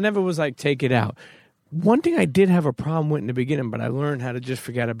never was like take it out. One thing I did have a problem with in the beginning, but I learned how to just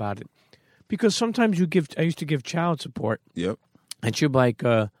forget about it, because sometimes I used to give child support, Yep. and she'd be like,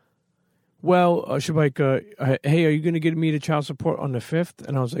 hey, are you going to give me the child support on the 5th?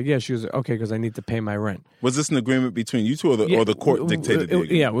 And I was like, yeah. She was like, okay, because I need to pay my rent. Was this an agreement between you two or the court dictated the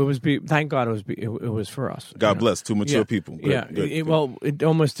agreement? Yeah, it was. Thank God it was for us. God bless. Two mature people. Good, good. Well, it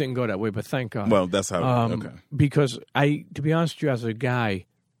almost didn't go that way, but thank God. Well, that's how. Okay. Because to be honest with you, as a guy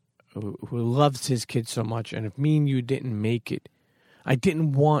who loves his kids so much, and if me and you didn't make it, I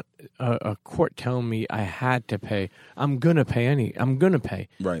didn't want a court telling me I had to pay. I'm gonna pay.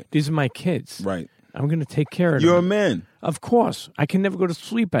 Right. These are my kids. Right. I'm gonna take care of them. You're a man. Of course. I can never go to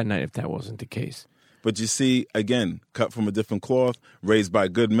sleep at night if that wasn't the case. But you see, again, cut from a different cloth, raised by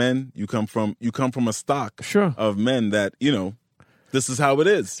good men. You come from a stock Sure. of men that, this is how it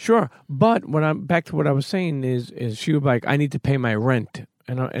is. Sure. But back to what I was saying is she was like, I need to pay my rent.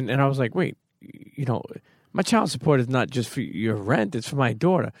 And I was like, wait, my child support is not just for your rent, it's for my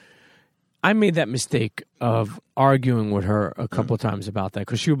daughter. I made that mistake of arguing with her a couple of times about that,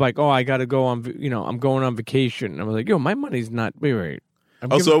 because she was like, oh, I got to go on, I'm going on vacation. And I was like, my money's not, wait.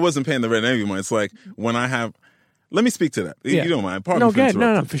 So I wasn't paying the rent anymore. It's like when I have, let me speak to that. Yeah. You don't mind. No, go ahead.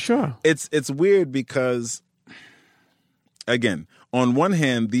 No, for sure. It's weird because, again, on one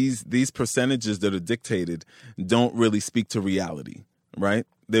hand, these percentages that are dictated don't really speak to reality, right?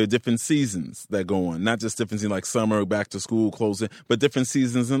 There are different seasons that go on, not just different seasons like summer, back to school, closing, but different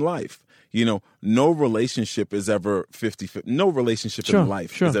seasons in life. No relationship is ever 50-50. No relationship in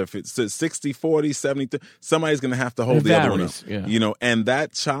life is ever 50. 60, 40, 70. Somebody's going to have to hold the other one up. Yeah. And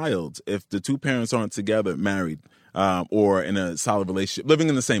that child, if the two parents aren't together, married, or in a solid relationship, living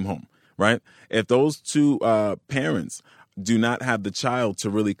in the same home, right? If those two parents do not have the child to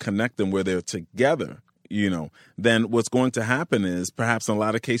really connect them where they're together, then what's going to happen is perhaps in a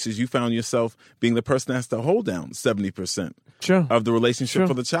lot of cases you found yourself being the person that has to hold down 70% of the relationship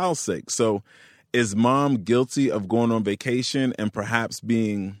for the child's sake. So is mom guilty of going on vacation and perhaps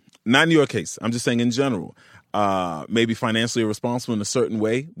being, not in your case, I'm just saying in general, maybe financially irresponsible in a certain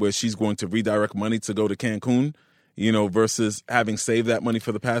way where she's going to redirect money to go to Cancun, versus having saved that money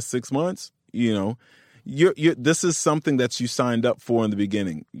for the past 6 months, this is something that you signed up for in the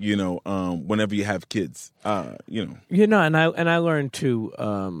beginning, whenever you have kids, And I learned too,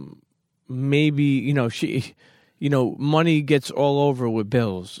 maybe, she, money gets all over with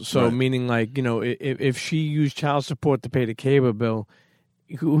bills. So Right. meaning like, if she used child support to pay the cable bill,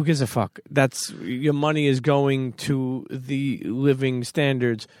 who gives a fuck? That's your money is going to the living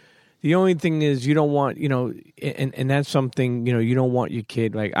standards. The only thing is you don't want, and that's something, you don't want your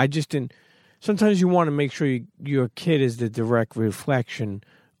kid. Like, I just didn't. Sometimes you want to make sure your kid is the direct reflection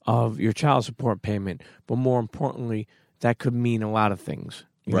of your child support payment. But more importantly, that could mean a lot of things.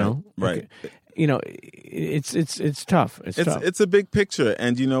 You know? Right. It's tough. It's tough. It's a big picture.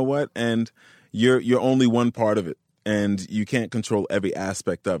 And you know what? And you're only one part of it. And you can't control every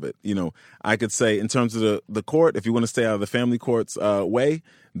aspect of it. I could say in terms of the court, if you want to stay out of the family court's way,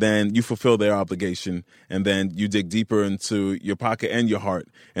 then you fulfill their obligation, and then you dig deeper into your pocket and your heart,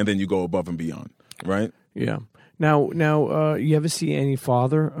 and then you go above and beyond, right? Yeah. Now, you ever see any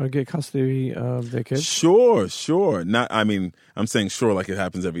father get custody of their kids? Sure. I'm saying sure like it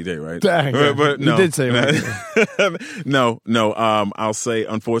happens every day, right? But no. You did say it. No. I'll say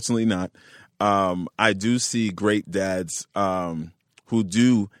unfortunately not. I do see great dads who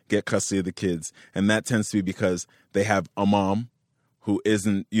do get custody of the kids, and that tends to be because they have a mom who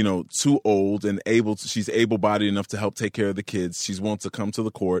isn't, too old and she's able-bodied enough to help take care of the kids. She's willing to come to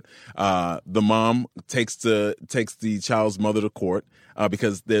the court. The mom takes the child's mother to court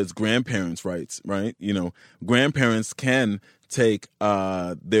because there's grandparents' rights, right? Grandparents can take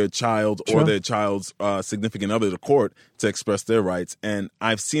their child or their child's significant other to court to express their rights. And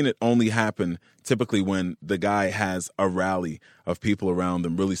I've seen it only happen typically when the guy has a rally of people around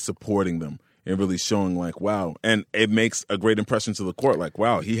them really supporting them and really showing like, wow. And it makes a great impression to the court, like,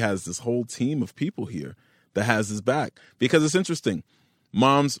 wow, he has this whole team of people here that has his back. Because it's interesting.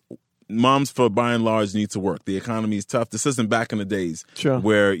 Moms, for by and large, need to work. The economy is tough. This isn't back in the days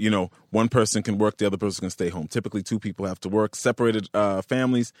where, one person can work, the other person can stay home. Typically, two people have to work. Separated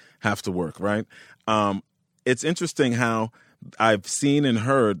families have to work, right? It's interesting how I've seen and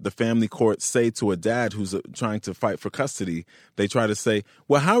heard the family court say to a dad who's trying to fight for custody, they try to say,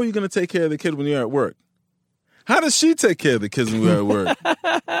 well, how are you going to take care of the kid when you're at work? How does she take care of the kids when we're at work?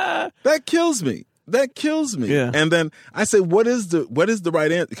 That kills me. Yeah. And then I say, what is the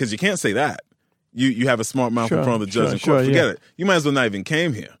right answer? Because you can't say that. You have a smart mouth in front of the judge and court. Forget it. You might as well not even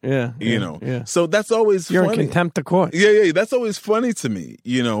came here. Yeah. So that's always You're funny. in contempt of court. Yeah. That's always funny to me,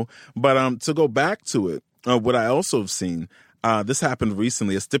 But to go back to it, what I also have seen, this happened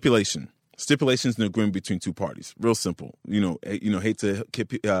recently, a stipulation. Stipulations in an agreement between two parties. Real simple. Hate to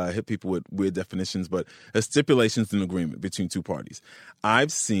hit people with weird definitions, but a stipulation's an agreement between two parties.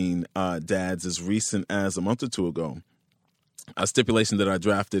 I've seen dads as recent as a month or two ago, a stipulation that I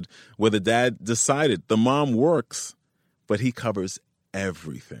drafted where the dad decided the mom works, but he covers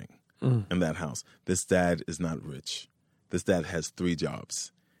everything in that house. This dad is not rich. This dad has 3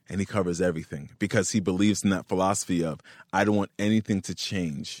 jobs. And he covers everything because he believes in that philosophy of, I don't want anything to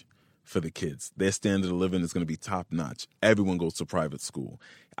change for the kids. Their standard of living is going to be top notch. Everyone goes to private school.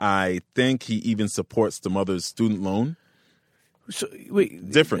 I think he even supports the mother's student loan. So wait,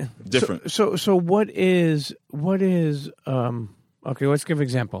 different. So what is okay, let's give an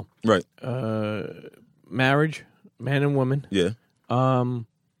example. Right. Marriage, man and woman. Yeah.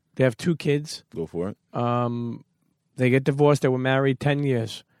 They have 2 kids. Go for it. They get divorced. They were married 10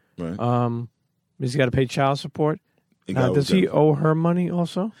 years. Right. He's got to pay child support. Does he owe her money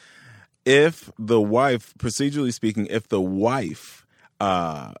also? If the wife, procedurally speaking, or the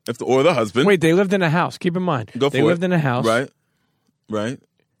husband. Wait, they lived in a house. Keep in mind. They lived in a house. Right.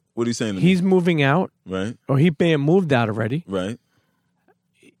 What are you saying to me? He's moving out. Right. Or he may have moved out already. Right.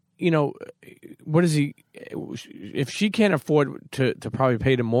 What is he? If she can't afford to probably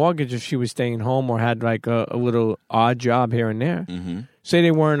pay the mortgage, if she was staying home or had like a little odd job here and there, say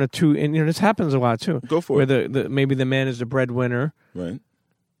they weren't a 2, and this happens a lot too. Go for it. Where maybe the man is the breadwinner. Right.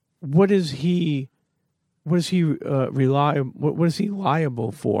 What is he liable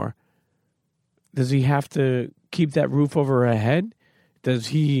for? Does he have to keep that roof over her head? Does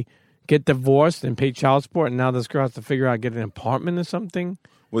he get divorced and pay child support, and now this girl has to figure out get an apartment or something?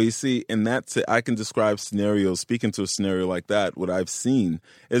 Well, you see, in that I can describe scenarios. Speaking to a scenario like that, what I've seen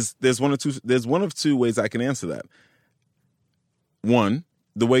is there's one of two ways I can answer that. One,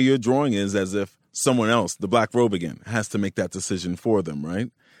 the way you're drawing is as if someone else, the black robe again, has to make that decision for them,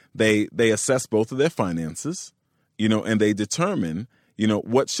 right? They assess both of their finances, and they determine,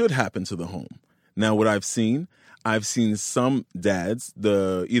 what should happen to the home. Now, what I've seen some dads,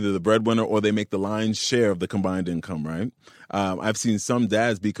 either the breadwinner or they make the lion's share of the combined income, right? I've seen some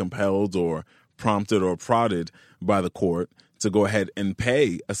dads be compelled or prompted or prodded by the court to go ahead and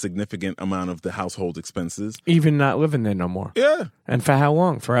pay a significant amount of the household expenses. Even not living there no more. Yeah. And for how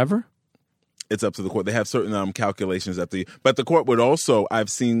long? Forever? It's up to the court. They have certain calculations but the court would also,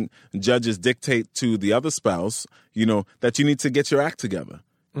 I've seen judges dictate to the other spouse, that you need to get your act together.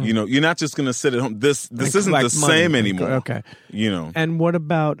 You're not just going to sit at home. This isn't the same anymore. Okay. And what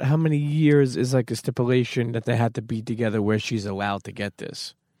about how many years is like a stipulation that they have to be together where she's allowed to get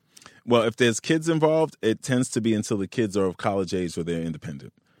this? Well, if there's kids involved, it tends to be until the kids are of college age or they're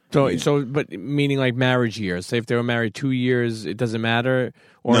independent. But meaning like marriage years. Say if they were married 2 years, it doesn't matter,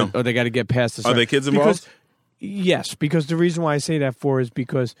 or they got to get past the. Are there kids involved? Yes, because the reason why I say that is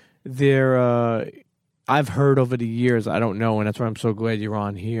because they're. I've heard over the years, I don't know, and that's why I'm so glad you're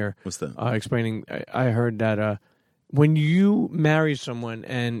on here. What's that? Explaining. I heard that when you marry someone,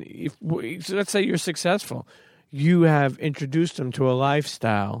 and so let's say you're successful, you have introduced them to a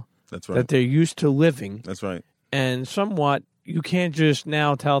lifestyle. That's right. That they're used to living. That's right. And somewhat, you can't just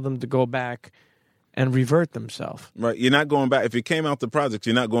now tell them to go back and revert themselves. Right. You're not going back. If you came out the project,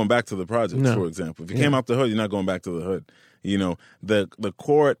 you're not going back to the project, for example. If you came out the hood, you're not going back to the hood. The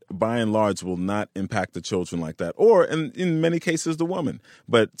court, by and large, will not impact the children like that. Or, in many cases, the woman.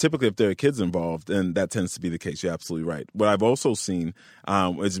 But typically, if there are kids involved, and that tends to be the case, you're absolutely right. What I've also seen,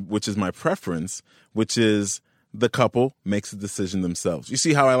 which is my preference, which is the couple makes a decision themselves. You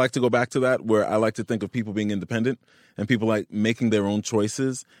see how I like to go back to that, where I like to think of people being independent and people like making their own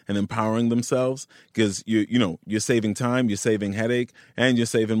choices and empowering themselves, because you're saving time, you're saving headache, and you're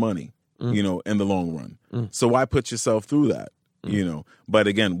saving money, in the long run. So why put yourself through that, But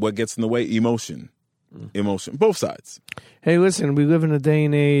again, what gets in the way? Emotion, both sides. Hey, listen, we live in a day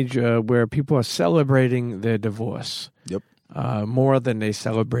and age where people are celebrating their divorce. Yep. More than they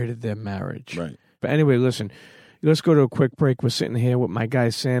celebrated their marriage. Right. But anyway, listen. Let's go to a quick break. We're sitting here with my guy,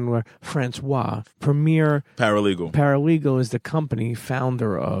 Sandler Francois. Premier Paralegal. Paralegal is the company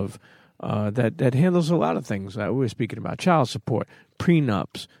founder of that handles a lot of things that we were speaking about. Child support,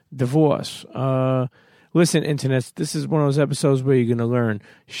 prenups, divorce. Listen, Internet, this is one of those episodes where you're going to learn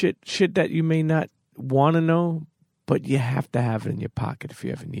shit that you may not want to know, but you have to have it in your pocket if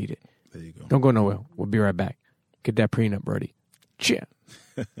you ever need it. There you go. Don't go nowhere. We'll be right back. Get that prenup ready. Cheer.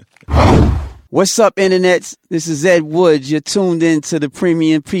 What's up, Internets? This is Ed Woods. You're tuned in to the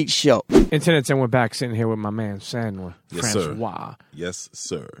Premium Pete Show. Internets, and we're back sitting here with my man, Sandler Francois. Yes,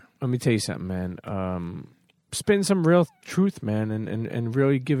 sir. Let me tell you something, man. Spitting some real truth, man, and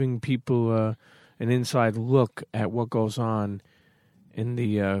really giving people an inside look at what goes on in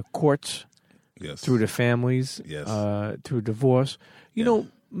the courts, through the families, through divorce.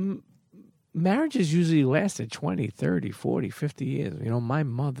 Marriages usually lasted 20, 30, 40, 50 years. My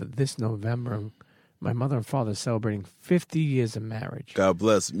mother, this November, my mother and father are celebrating 50 years of marriage. God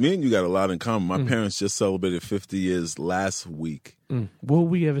bless. Me and you got a lot in common. My parents just celebrated 50 years last week. Will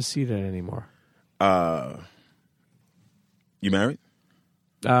we ever see that anymore? You married?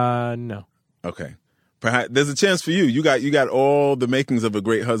 No. Okay. Perhaps there's a chance for you. You got all the makings of a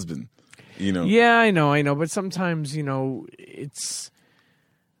great husband. Yeah, I know. But sometimes, it's...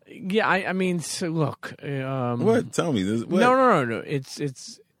 Yeah, I mean, so look. What? Tell me. What? No.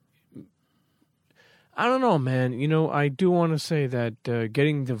 It's. I don't know, man. I do want to say that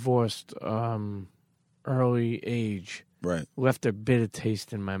getting divorced early age left a bitter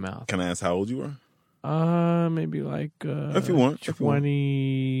taste in my mouth. Can I ask how old you were? Maybe like if you want,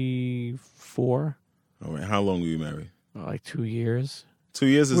 24. All right. How long were you married? Like 2 years. 2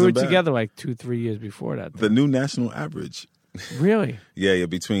 years isn't We were bad. together like 2-3 years before that. The new national average. Really? Yeah,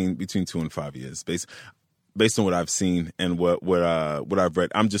 between 2 and 5 years, based on what I've seen and what I've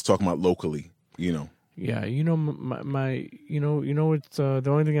read. I'm just talking about locally, Yeah, my what's the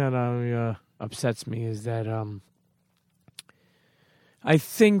only thing that upsets me is that I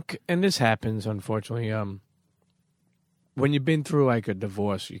think, and this happens unfortunately, when you've been through like a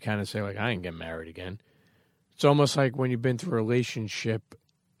divorce, you kind of say like, I ain't getting married again. It's almost like when you've been through a relationship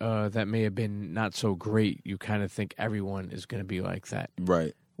that may have been not so great, you kind of think everyone is going to be like that.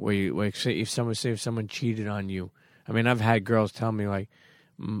 Right. Where you, like, say if someone cheated on you. I mean, I've had girls tell me, like,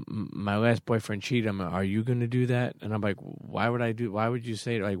 my last boyfriend cheated. I'm like, are you going to do that? And I'm like, why would you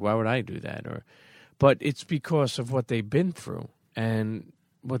say it? Like, why would I do that? But it's because of what they've been through and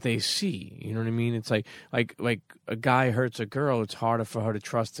what they see. You know what I mean? It's like a guy hurts a girl. It's harder for her to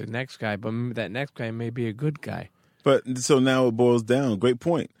trust the next guy, but that next guy may be a good guy. But so now it boils down. Great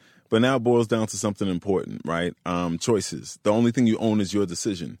point. But now it boils down to something important, right? Choices. The only thing you own is your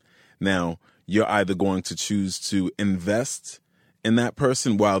decision. Now, you're either going to choose to invest in that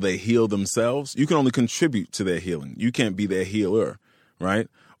person while they heal themselves. You can only contribute to their healing. You can't be their healer, right?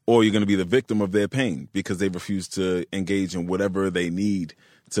 Or you're going to be the victim of their pain because they refuse to engage in whatever they need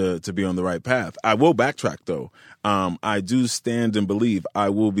to be on the right path. I will backtrack though. I do stand and believe I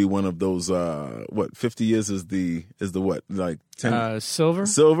will be one of those. 50 years is the what, like 10? Silver.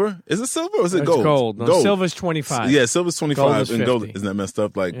 Silver, is it silver or is it It's gold? gold. No, silver's 25. Yeah, silver's 25 Gold is and gold 50. isn't that messed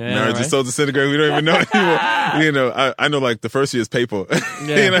up? Like right? marriage is so disintegrated we don't even know anymore. You know, I know like the first year's paper,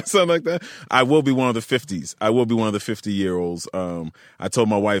 Yeah. you know, something like that. I will be one of the 50s. I will be one of the 50-year-olds. I told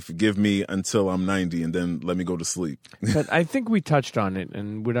my wife, give me until I'm 90 and then let me go to sleep. But I think we touched on it,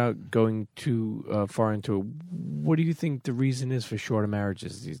 and without going too far into it, what do you think the reason is for shorter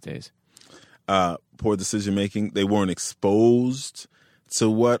marriages these days? Poor decision making. They weren't exposed to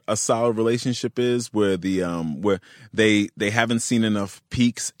what a solid relationship is, where they haven't seen enough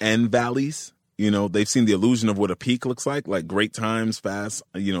peaks and valleys. You know, they've seen the illusion of what a peak looks like great times, fast,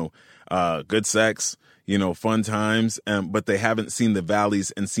 good sex, fun times, but they haven't seen the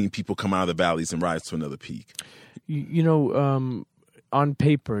valleys and seen people come out of the valleys and rise to another peak. On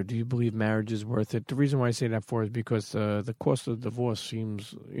paper, do you believe marriage is worth it? The reason why I say that is because the cost of divorce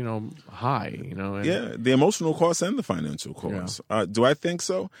seems, high. And yeah, the emotional cost and the financial cost. Yeah. Do I think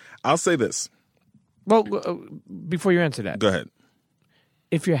so? I'll say this. Well, before you answer that, go ahead.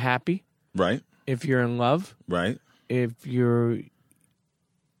 If you're happy, right? If you're in love, right? Am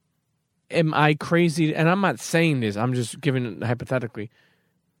I crazy? And I'm not saying this. I'm just giving it hypothetically.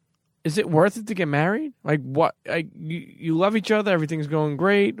 Is it worth it to get married? Like what? Like you love each other, everything's going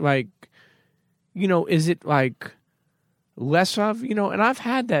great. Like, is it like less of, and I've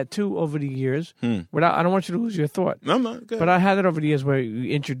had that too over the years. I don't want you to lose your thought. No, I'm not. Good. But I had it over the years where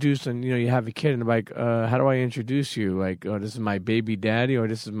you introduce and, you have a kid and like, how do I introduce you? Like, oh, this is my baby daddy or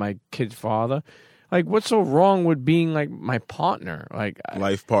this is my kid's father. Like, what's so wrong with being like my partner? Like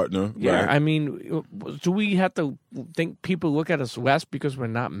life partner. Yeah. Right. I mean, do we have to think people look at us less because we're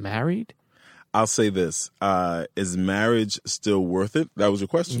not married? I'll say this. Is marriage still worth it? That was your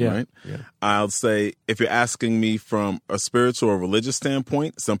question, right? Yeah. I'll say, if you're asking me from a spiritual or religious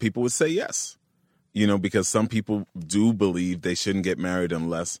standpoint, some people would say yes. Because some people do believe they shouldn't get married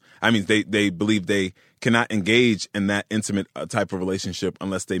unless, they believe they cannot engage in that intimate type of relationship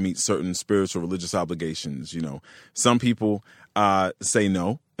unless they meet certain spiritual religious obligations. Some people say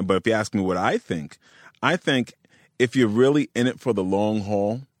no. But if you ask me what I think if you're really in it for the long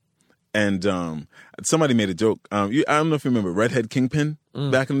haul, and somebody made a joke. I don't know if you remember Redhead Kingpin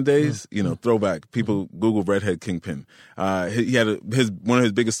back in the days. Throwback. People Google Redhead Kingpin. He had one of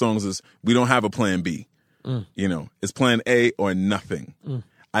his biggest songs is "We Don't Have a Plan B." It's Plan A or nothing.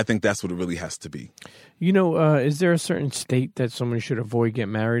 I think that's what it really has to be. Is there a certain state that somebody should avoid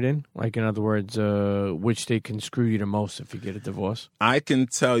getting married in? Like, in other words, which state can screw you the most if you get a divorce? I can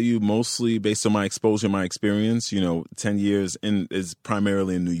tell you mostly based on my exposure, my experience, 10 years is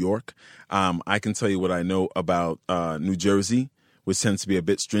primarily in New York. I can tell you what I know about New Jersey, which tends to be a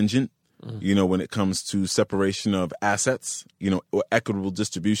bit stringent, when it comes to separation of assets, or equitable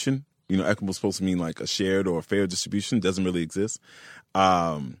distribution. Equitable is supposed to mean like a shared or a fair distribution. Doesn't really exist.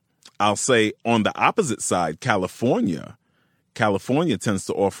 I'll say on the opposite side, California tends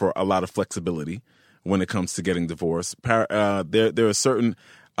to offer a lot of flexibility when it comes to getting divorced. There are certain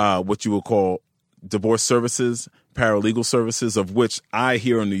what you would call divorce services, paralegal services, of which I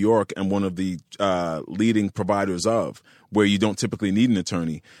here in New York am one of the leading providers of, where you don't typically need an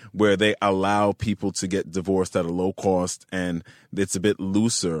attorney, where they allow people to get divorced at a low cost and it's a bit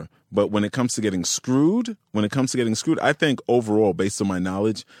looser. But when it comes to getting screwed, I think overall, based on my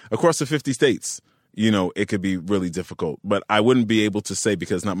knowledge, across the 50 states, it could be really difficult. But I wouldn't be able to say,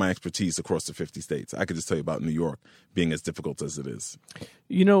 because it's not my expertise across the 50 states. I could just tell you about New York being as difficult as it is.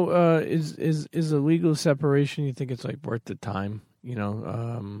 Is a legal separation, you think it's like worth the time?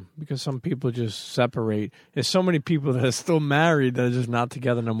 Because some people just separate. There's so many people that are still married that are just not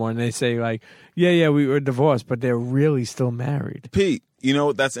together no more. And they say like, yeah, we were divorced, but they're really still married. Pete,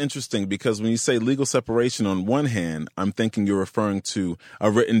 that's interesting because when you say legal separation, on one hand, I'm thinking you're referring to a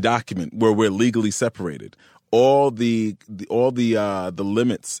written document where we're legally separated. All the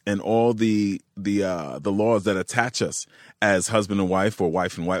limits and all the laws that attach us as husband and wife or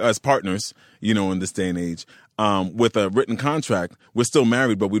wife and wife as partners, in this day and age. With a written contract, we're still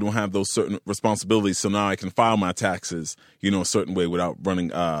married, but we don't have those certain responsibilities. So now I can file my taxes, a certain way without running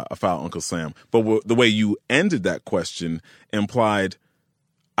afoul Uncle Sam. But the way you ended that question implied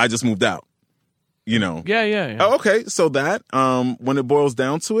I just moved out, Yeah. Oh, okay, so that when it boils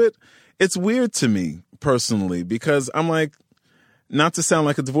down to it, it's weird to me personally because I'm like, not to sound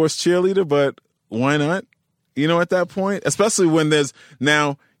like a divorce cheerleader, but why not? At that point, especially when there's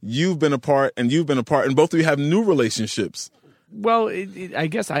now. You've been apart and both of you have new relationships, Well, I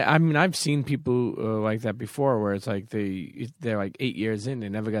guess I mean I've seen people like that before, where it's like they're like 8 years in, they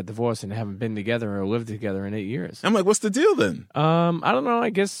never got divorced and they haven't been together or lived together in 8 years. I'm like, what's the deal then? I don't know.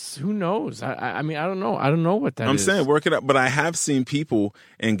 I guess who knows? I mean I don't know. I don't know what that is. I'm saying work it out, but I have seen people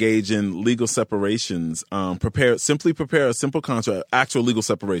engage in legal separations. Prepare a simple contract, actual legal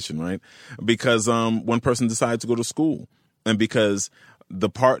separation, right? Because one person decided to go to school, and because the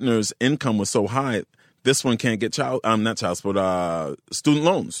partner's income was so high. This one can't get student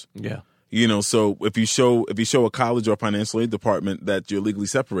loans. Yeah. So if you show a college or financial aid department that you're legally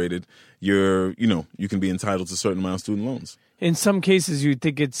separated, you can be entitled to a certain amount of student loans. In some cases, you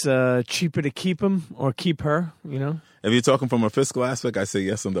think it's cheaper to keep him or keep her, If you're talking from a fiscal aspect, I say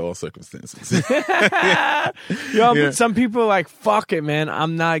yes under all circumstances. But some people are like, fuck it, man.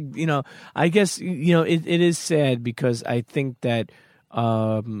 I'm not, I guess, it is sad because I think that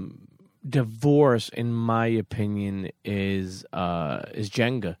divorce, in my opinion, is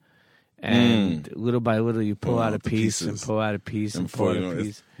Jenga, and little by little you pull out a piece and pull out a piece and pull out a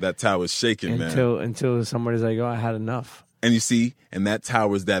piece. That tower's shaking, man. Until somebody's like, "Oh, I had enough." And you see, and that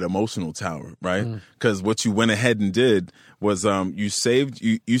tower is that emotional tower, right? Because what you went ahead and did was you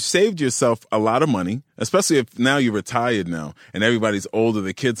saved yourself a lot of money, especially if now you're retired now and everybody's older,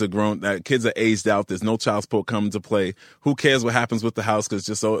 the kids are grown, the kids are aged out, there's no child support coming to play. Who cares what happens with the house because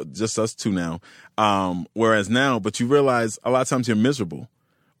it's just us two now. Whereas now, but you realize a lot of times you're miserable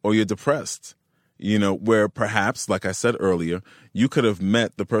or you're depressed, where perhaps, like I said earlier, you could have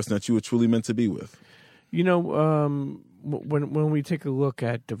met the person that you were truly meant to be with. When we take a look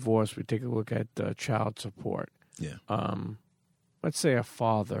at divorce, we take a look at child support. Yeah. Let's say a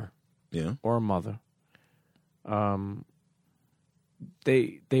father, or a mother.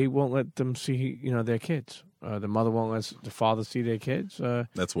 They won't let them see, their kids. The mother won't let the father see their kids.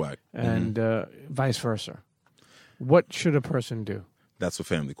 That's whack. And vice versa. What should a person do? That's what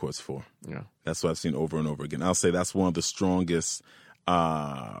family court's for. Yeah. That's what I've seen over and over again. I'll say that's one of the strongest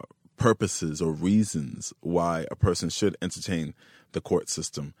purposes or reasons why a person should entertain the court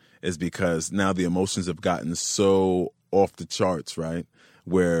system is because now the emotions have gotten so off the charts, right?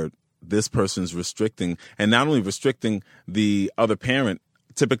 Where this person's restricting, and not only restricting the other parent,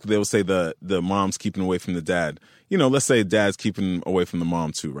 typically they will say the mom's keeping away from the dad. Let's say dad's keeping away from the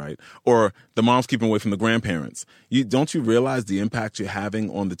mom too, right? Or the mom's keeping away from the grandparents. Don't you realize the impact you're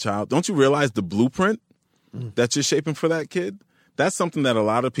having on the child? Don't you realize the blueprint that you're shaping for that kid? That's something that a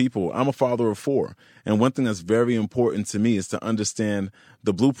lot of people, I'm a father of 4, and one thing that's very important to me is to understand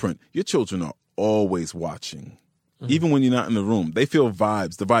the blueprint. Your children are always watching, even when you're not in the room. They feel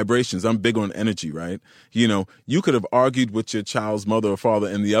vibes, the vibrations. I'm big on energy, right? You could have argued with your child's mother or father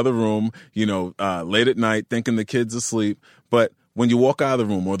in the other room, late at night thinking the kid's asleep, but when you walk out of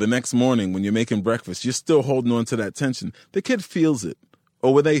the room or the next morning when you're making breakfast, you're still holding on to that tension. The kid feels it,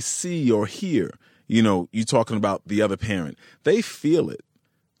 or when they see or hear, you talking about the other parent. They feel it.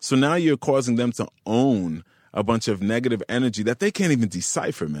 So now you're causing them to own a bunch of negative energy that they can't even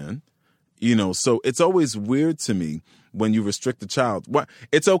decipher, man. So it's always weird to me when you restrict the child.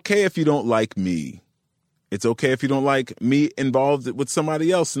 It's okay if you don't like me. It's okay if you don't like me involved with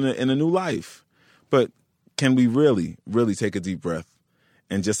somebody else in a new life. But can we really, really take a deep breath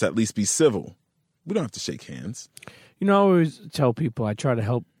and just at least be civil? We don't have to shake hands. I always tell people I try to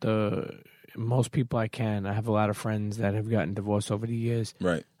help most people I can. I have a lot of friends that have gotten divorced over the years.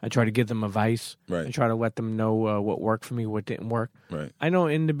 Right. I try to give them advice. Right. I try to let them know what worked for me, what didn't work. Right. I know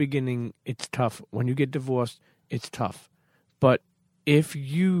in the beginning it's tough. When you get divorced, it's tough. But if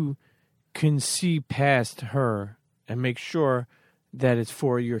you can see past her and make sure that it's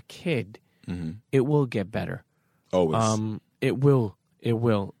for your kid, it will get better. Always. It will. It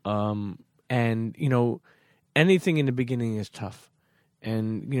will. And, anything in the beginning is tough.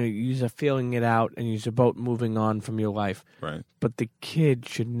 And, you're feeling it out and you're about moving on from your life. Right. But the kid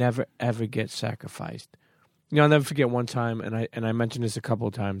should never, ever get sacrificed. I'll never forget one time, and I mentioned this a couple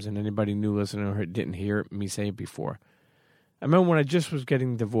of times, and anybody new listening or didn't hear me say it before. I remember when I just was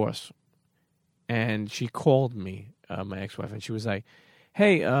getting divorced, and she called me, my ex-wife, and she was like,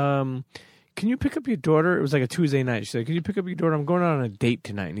 hey, can you pick up your daughter? It was like a Tuesday night. She said, can you pick up your daughter? I'm going out on a date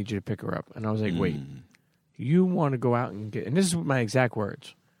tonight. I need you to pick her up. And I was like, wait. You want to go out and get, and this is my exact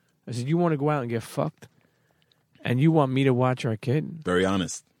words. I said, you want to go out and get fucked? And you want me to watch our kid? Very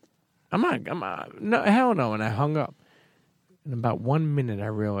honest. I'm not, no, hell no. And I hung up. In about 1 minute, I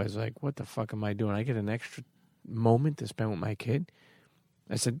realized, what the fuck am I doing? I get an extra moment to spend with my kid.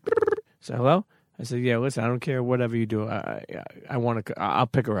 I said, hello? I said, yeah, listen, I don't care whatever you do. I want to, I'll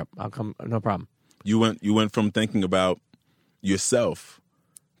pick her up. I'll come, no problem. You went from thinking about yourself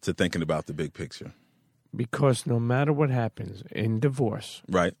to thinking about the big picture. Because no matter what happens in divorce,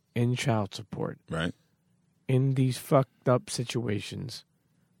 Right. in child support, Right. in these fucked up situations,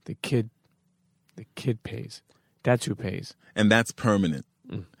 the kid pays. That's who pays. And that's permanent.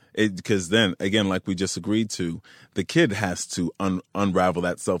 Because then, again, like we just agreed to, the kid has to unravel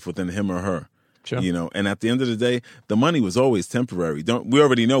that self within him or her. Sure. You know, and at the end of the day, the money was always temporary. We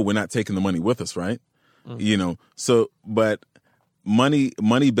already know we're not taking the money with us, right? You know, so, but money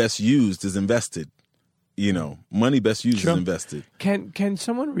best used is invested. You know, money best used is invested. Can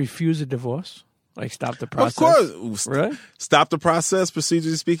someone refuse a divorce? Like stop the process? Of course. Really? Stop the process,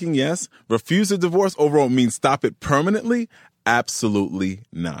 procedurally speaking, yes. Refuse a divorce overall means stop it permanently? Absolutely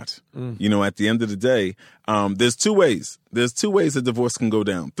not. You know, at the end of the day, there's two ways. There's two ways a divorce can go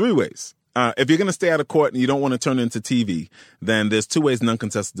down. Three ways. If you're going to stay out of court and you don't want to turn it into TV, then there's two ways an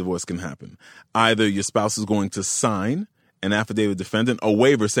uncontested divorce can happen. Either your spouse is going to sign an affidavit defendant, a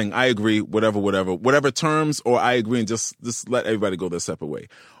waiver saying, I agree, whatever terms, or I agree, and just let everybody go their separate way.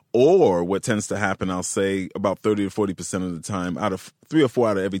 Or what tends to happen, I'll say about 30 to 40% of the time, out of 3 or 4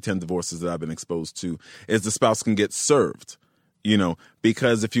 out of every 10 divorces that I've been exposed to, is the spouse can get served. You know,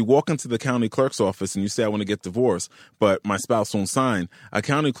 because if you walk into the county clerk's office and you say, I want to get divorced, but my spouse won't sign, a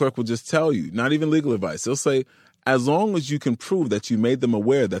county clerk will just tell you, not even legal advice. They'll say, as long as you can prove that you made them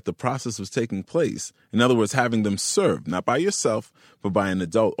aware that the process was taking place, in other words, having them served, not by yourself, but by an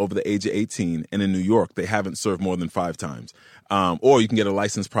adult over the age of 18, and in New York, they haven't served more than 5 times. Or you can get a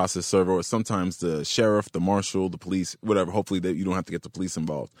licensed process server, or sometimes the sheriff, the marshal, the police, whatever, hopefully that you don't have to get the police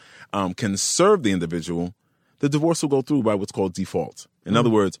involved, can serve the individual. The divorce will go through by what's called default. In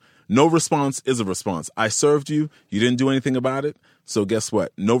other words, no response is a response. I served you. You didn't do anything about it. So guess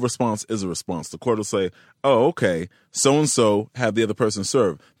what? No response is a response. The court will say, oh, okay, so-and-so had the other person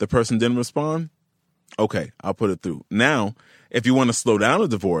served. The person didn't respond? Okay, I'll put it through. Now, if you want to slow down a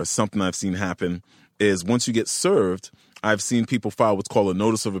divorce, something I've seen happen is once you get served, I've seen people file what's called a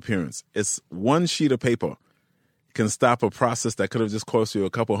notice of appearance. It's one sheet of paper. Can stop a process that could have just cost you a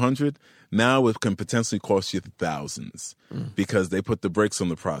couple hundred. Now it can potentially cost you thousands because they put the brakes on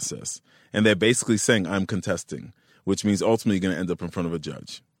the process. And they're basically saying, I'm contesting, which means ultimately you're going to end up in front of a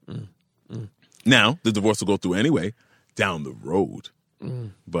judge. Now, the divorce will go through anyway down the road.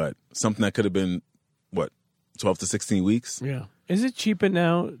 But something that could have been, 12 to 16 weeks? Yeah. Is it cheaper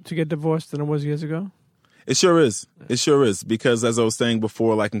now to get divorced than it was years ago? It sure is. It sure is. Because as I was saying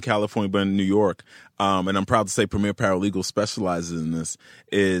before, like in California, but in New York, and I'm proud to say Premier Paralegal specializes in this,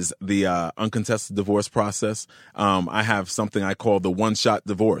 is the uncontested divorce process. I have something I call the one-shot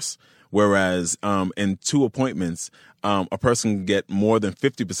divorce, whereas in 2 appointments, a person can get more than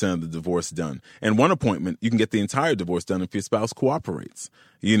 50% of the divorce done. In 1 appointment, you can get the entire divorce done if your spouse cooperates.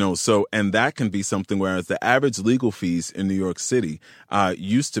 You know, so, and that can be something, whereas the average legal fees in New York City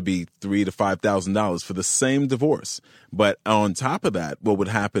used to be $3,000 to $5,000 for the same divorce. But on top of that, what would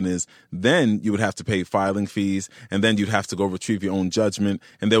happen is then you would have to pay filing fees, and then you'd have to go retrieve your own judgment.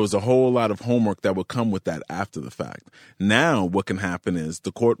 And there was a whole lot of homework that would come with that after the fact. Now, what can happen is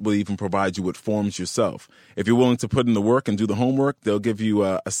the court will even provide you with forms yourself. If you're willing to put in the work and do the homework, they'll give you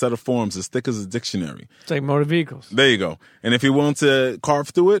a set of forms as thick as a dictionary. It's like motor vehicles. There you go. And if you're willing to carve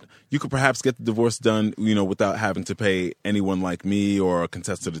through it, you could perhaps get the divorce done, you know, without having to pay anyone like me or a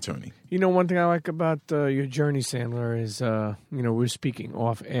contested attorney. You know, one thing I like about your journey, Sandler, is, you know, we're speaking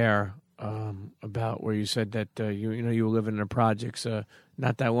off air about where you said that, you were living in the projects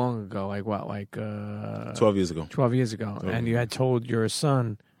not that long ago, 12 years ago. 12 years ago. And you had told your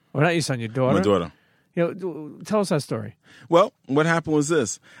son, well, not your son, your daughter. My daughter. You know, tell us that story. Well, what happened was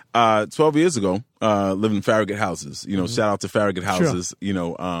this. 12 years ago, living in Farragut houses. You know, shout out to Farragut houses. Sure. You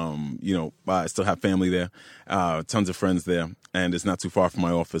know, I still have family there, tons of friends there, and it's not too far from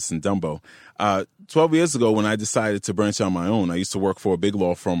my office in Dumbo. 12 years ago, when I decided to branch out on my own, I used to work for a big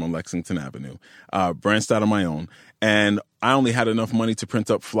law firm on Lexington Avenue. Branched out on my own, and I only had enough money to print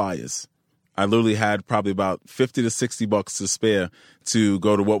up flyers. I literally had probably about $50 to $60 to spare to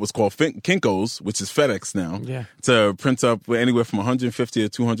go to what was called Kinko's, which is FedEx now, to print up anywhere from 150 to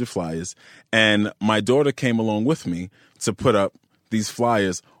 200 flyers. And my daughter came along with me to put up these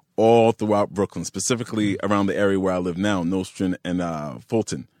flyers all throughout Brooklyn, specifically around the area where I live now, Nostrand and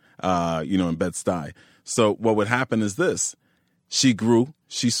Fulton, in Bed-Stuy. So what would happen is this. She grew.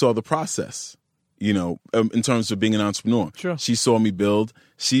 She saw the process. You know, in terms of being an entrepreneur. Sure. She saw me build.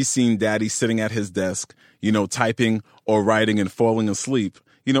 She's seen daddy sitting at his desk, you know, typing or writing and falling asleep.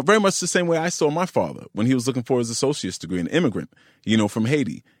 You know, very much the same way I saw my father when he was looking for his associate's degree, an immigrant, you know, from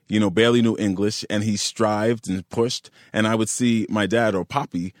Haiti, you know, barely knew English, and he strived and pushed. And I would see my dad or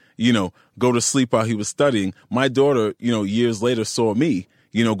Poppy, you know, go to sleep while he was studying. My daughter, you know, years later saw me,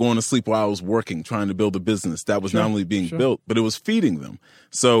 going to sleep while I was working, trying to build a business that was not only being built, but it was feeding them.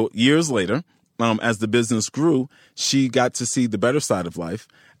 So years later, as the business grew, she got to see the better side of life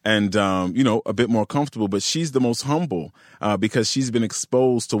and, a bit more comfortable. But she's the most humble because she's been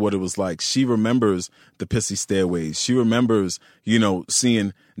exposed to what it was like. She remembers the pissy stairways. She remembers,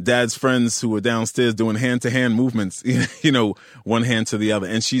 seeing dad's friends who were downstairs doing hand-to-hand movements, one hand to the other.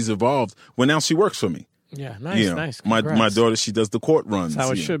 And she's evolved. Well, now she works for me. Yeah, nice, nice. My daughter, she does the court runs. That's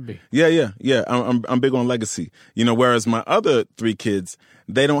how it should be. Yeah. I'm big on legacy. Whereas my other 3 kids,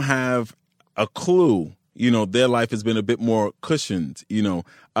 they don't have a clue. Their life has been a bit more cushioned.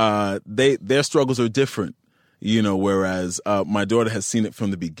 Their struggles are different. Whereas my daughter has seen it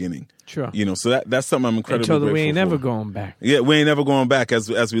from the beginning. Sure. So that's something I'm incredibly grateful for. We ain't never going back. Yeah, we ain't never going back. As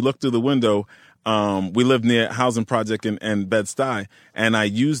we look through the window, we live near a housing project in Bed-Stuy, and I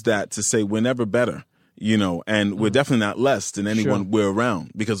use that to say we're never better. And we're definitely not less than anyone we're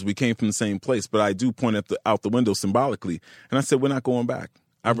around because we came from the same place. But I do point out the window symbolically, and I said we're not going back.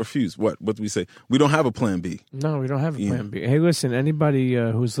 I refuse. What do we say? We don't have a plan B. No, we don't have a plan B. Hey, listen, anybody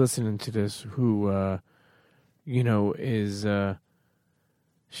who's listening to this who, is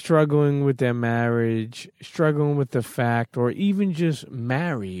struggling with their marriage, struggling with the fact, or even just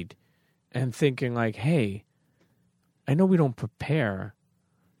married and thinking like, hey, I know we don't prepare,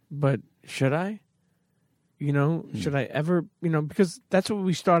 but should I? Should I ever, because that's what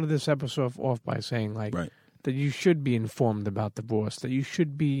we started this episode off by saying, like, that you should be informed about divorce, that you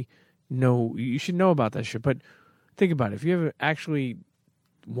should you should know about that shit. But think about it. If you ever actually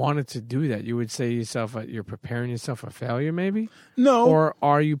wanted to do that, you would say to yourself, you're preparing yourself for failure, maybe? No. Or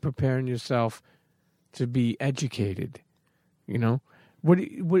are you preparing yourself to be educated? What do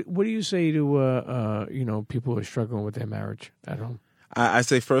you say to, people who are struggling with their marriage at home? I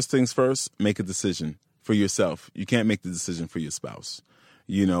say first things first, make a decision for yourself. You can't make the decision for your spouse.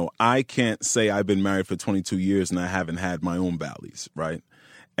 I can't say I've been married for 22 years and I haven't had my own valleys, right?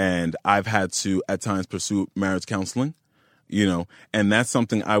 And I've had to, at times, pursue marriage counseling, and that's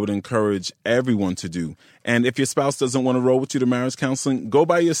something I would encourage everyone to do. And if your spouse doesn't want to roll with you to marriage counseling, go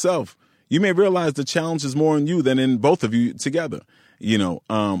by yourself. You may realize the challenge is more in you than in both of you together.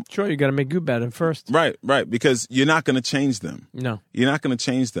 Sure, you got to make you better first. Right, because you're not going to change them. No. You're not going to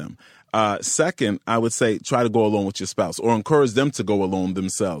change them. Second, I would say try to go alone with your spouse or encourage them to go alone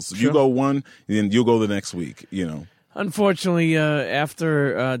themselves. If you go one, then you'll go the next week, Unfortunately,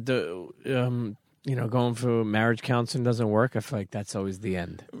 after going for marriage counseling doesn't work, I feel like that's always the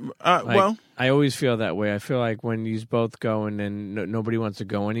end. I always feel that way. I feel like when you both go and then nobody wants to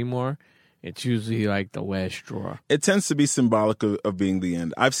go anymore, it's usually like the last straw. It tends to be symbolic of being the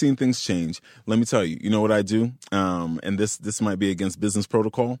end. I've seen things change. Let me tell you, you know what I do? And this might be against business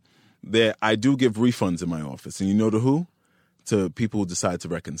protocol. I do give refunds in my office. And you know to who? To people who decide to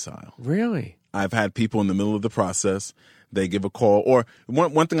reconcile. Really? I've had people in the middle of the process. They give a call. Or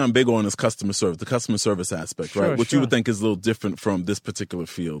one thing I'm big on is customer service, the customer service aspect, right? Which you would think is a little different from this particular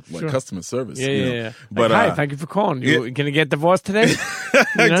field, like customer service. Yeah. But hi, thank you for calling. You going to get divorced today?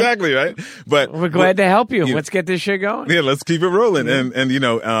 Exactly, right? But we're glad to help you. Let's get this shit going. Yeah, let's keep it rolling. And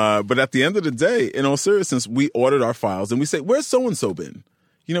but at the end of the day, in all seriousness, we audit our files and we say, where's so-and-so been?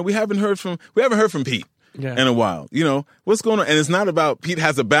 We haven't heard from Pete. In a while, what's going on? And it's not about Pete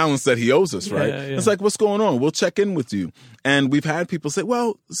has a balance that he owes us, right? It's like, what's going on? We'll check in with you. And we've had people say,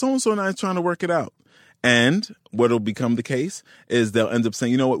 well, so-and-so and I are trying to work it out. And what'll become the case is they'll end up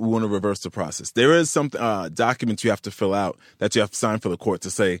saying, you know what, we want to reverse the process. There is some documents you have to fill out that you have to sign for the court to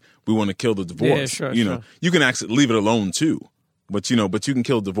say, we want to kill the divorce. Sure. You can actually leave it alone too. But you can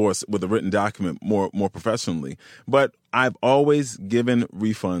kill divorce with a written document more professionally. But I've always given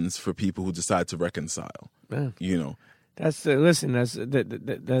refunds for people who decide to reconcile. Man. That's listen.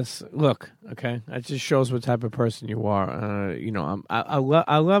 That's look. Okay, that just shows what type of person you are. I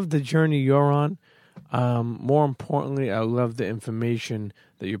love the journey you're on. More importantly, I love the information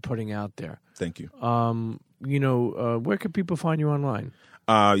that you're putting out there. Thank you. Where can people find you online?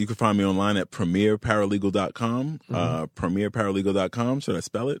 You can find me online at premierparalegal.com. Premierparalegal.com. Should I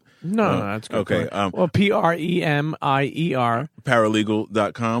spell it? No, that's good. Okay. PREMIER.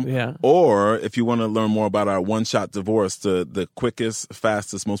 Paralegal.com. Yeah. Or if you want to learn more about our one-shot divorce, the quickest,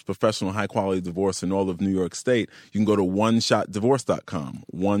 fastest, most professional, high-quality divorce in all of New York State, you can go to oneshotdivorce.com.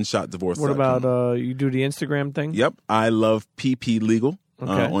 Oneshotdivorce.com. What about you do the Instagram thing? Yep. I love PP Legal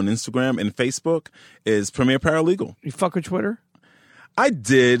on Instagram, and Facebook is Premier Paralegal. You fuck with Twitter? I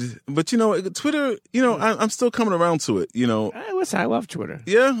did, but Twitter. I'm still coming around to it. Listen, I love Twitter.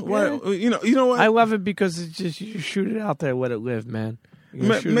 Yeah, well, you know what? I love it because it's just you shoot it out there, let it live, man.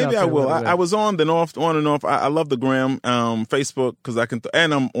 Maybe I will. I was on and off. I love the gram, Facebook, because I can,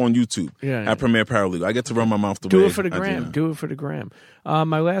 and I'm on YouTube at Premier Paralegal. I get to run my mouth the way. Do it for the gram. Do it for the gram.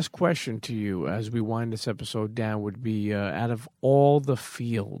 My last question to you, as we wind this episode down, would be: out of all the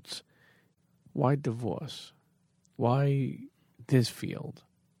fields, why divorce? Why this field?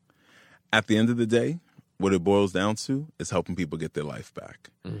 At the end of the day, what it boils down to is helping people get their life back.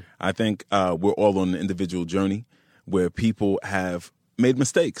 I think we're all on an individual journey where people have made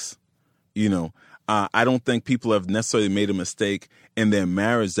mistakes. I don't think people have necessarily made a mistake in their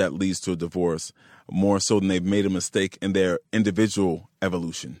marriage that leads to a divorce more so than they've made a mistake in their individual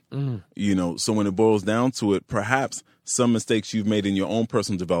evolution. So when it boils down to it, perhaps some mistakes you've made in your own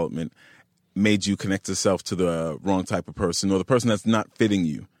personal development made you connect yourself to the wrong type of person, or the person that's not fitting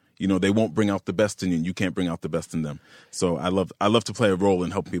you. They won't bring out the best in you, and you can't bring out the best in them. So I love to play a role in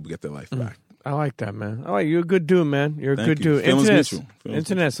helping people get their life back. I like that, man. All right, you're a good dude, man. You're a good dude.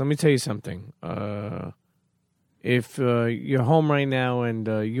 Internet, let me tell you something. If you're home right now and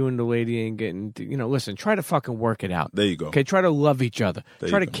you and the lady ain't getting, listen, try to fucking work it out. There you go. Okay, try to love each other.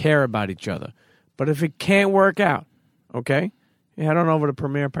 Try to care about each other. But if it can't work out, okay, head on over to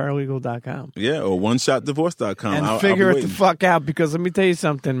premierparalegal.com. Yeah, or oneshotdivorce.com. And figure it the fuck out, because let me tell you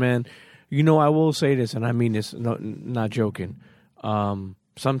something, man. I will say this, and I mean this, not joking.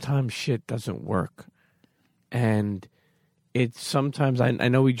 Sometimes shit doesn't work. And it's sometimes, I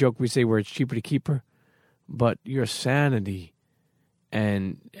know we joke, we say where it's cheaper to keep her, but your sanity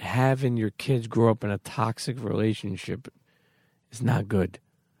and having your kids grow up in a toxic relationship is not good.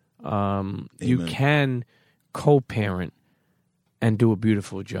 You can co-parent and do a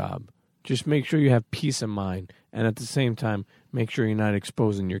beautiful job. Just make sure you have peace of mind, and at the same time, make sure you're not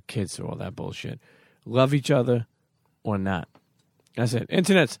exposing your kids to all that bullshit. Love each other or not. That's it.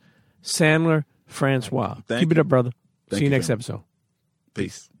 Internet's Sandler Francois. Keep it up, brother. See you next episode.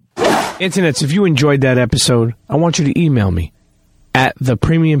 Peace. Internets, if you enjoyed that episode, I want you to email me at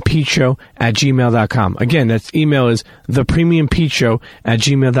thepremiumpeteshow@gmail.com. Again, that email is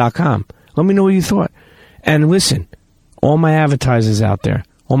thepremiumpeteshow@gmail.com. Let me know what you thought. And listen, all my advertisers out there,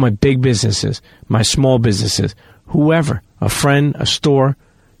 all my big businesses, my small businesses, whoever, a friend, a store,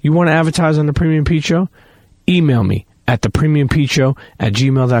 you want to advertise on the Premium Pete Show? Email me at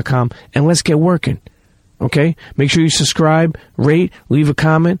thepremiumpeteshow@gmail.com and let's get working. Okay? Make sure you subscribe, rate, leave a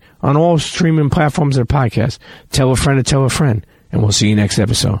comment on all streaming platforms of the podcast. Tell a friend to tell a friend, and we'll see you next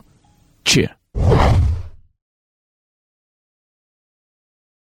episode. Cheer.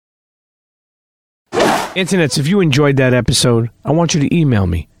 Internets, if you enjoyed that episode, I want you to email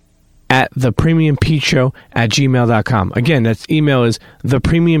me at thepremiumpeteshow@gmail.com. Again, that email is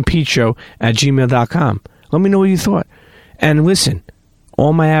thepremiumpeteshow@gmail.com. Let me know what you thought. And listen,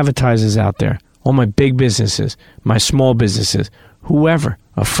 all my advertisers out there, all my big businesses, my small businesses, whoever,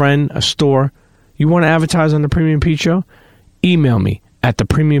 a friend, a store, you want to advertise on the Premium Pete Show? Email me at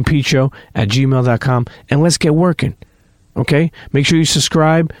thepremiumpeteshow@gmail.com and let's get working. Okay? Make sure you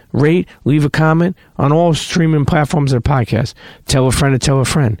subscribe, rate, leave a comment on all streaming platforms of the podcast. Tell a friend to tell a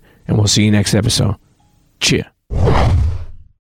friend, and we'll see you next episode. Cheer.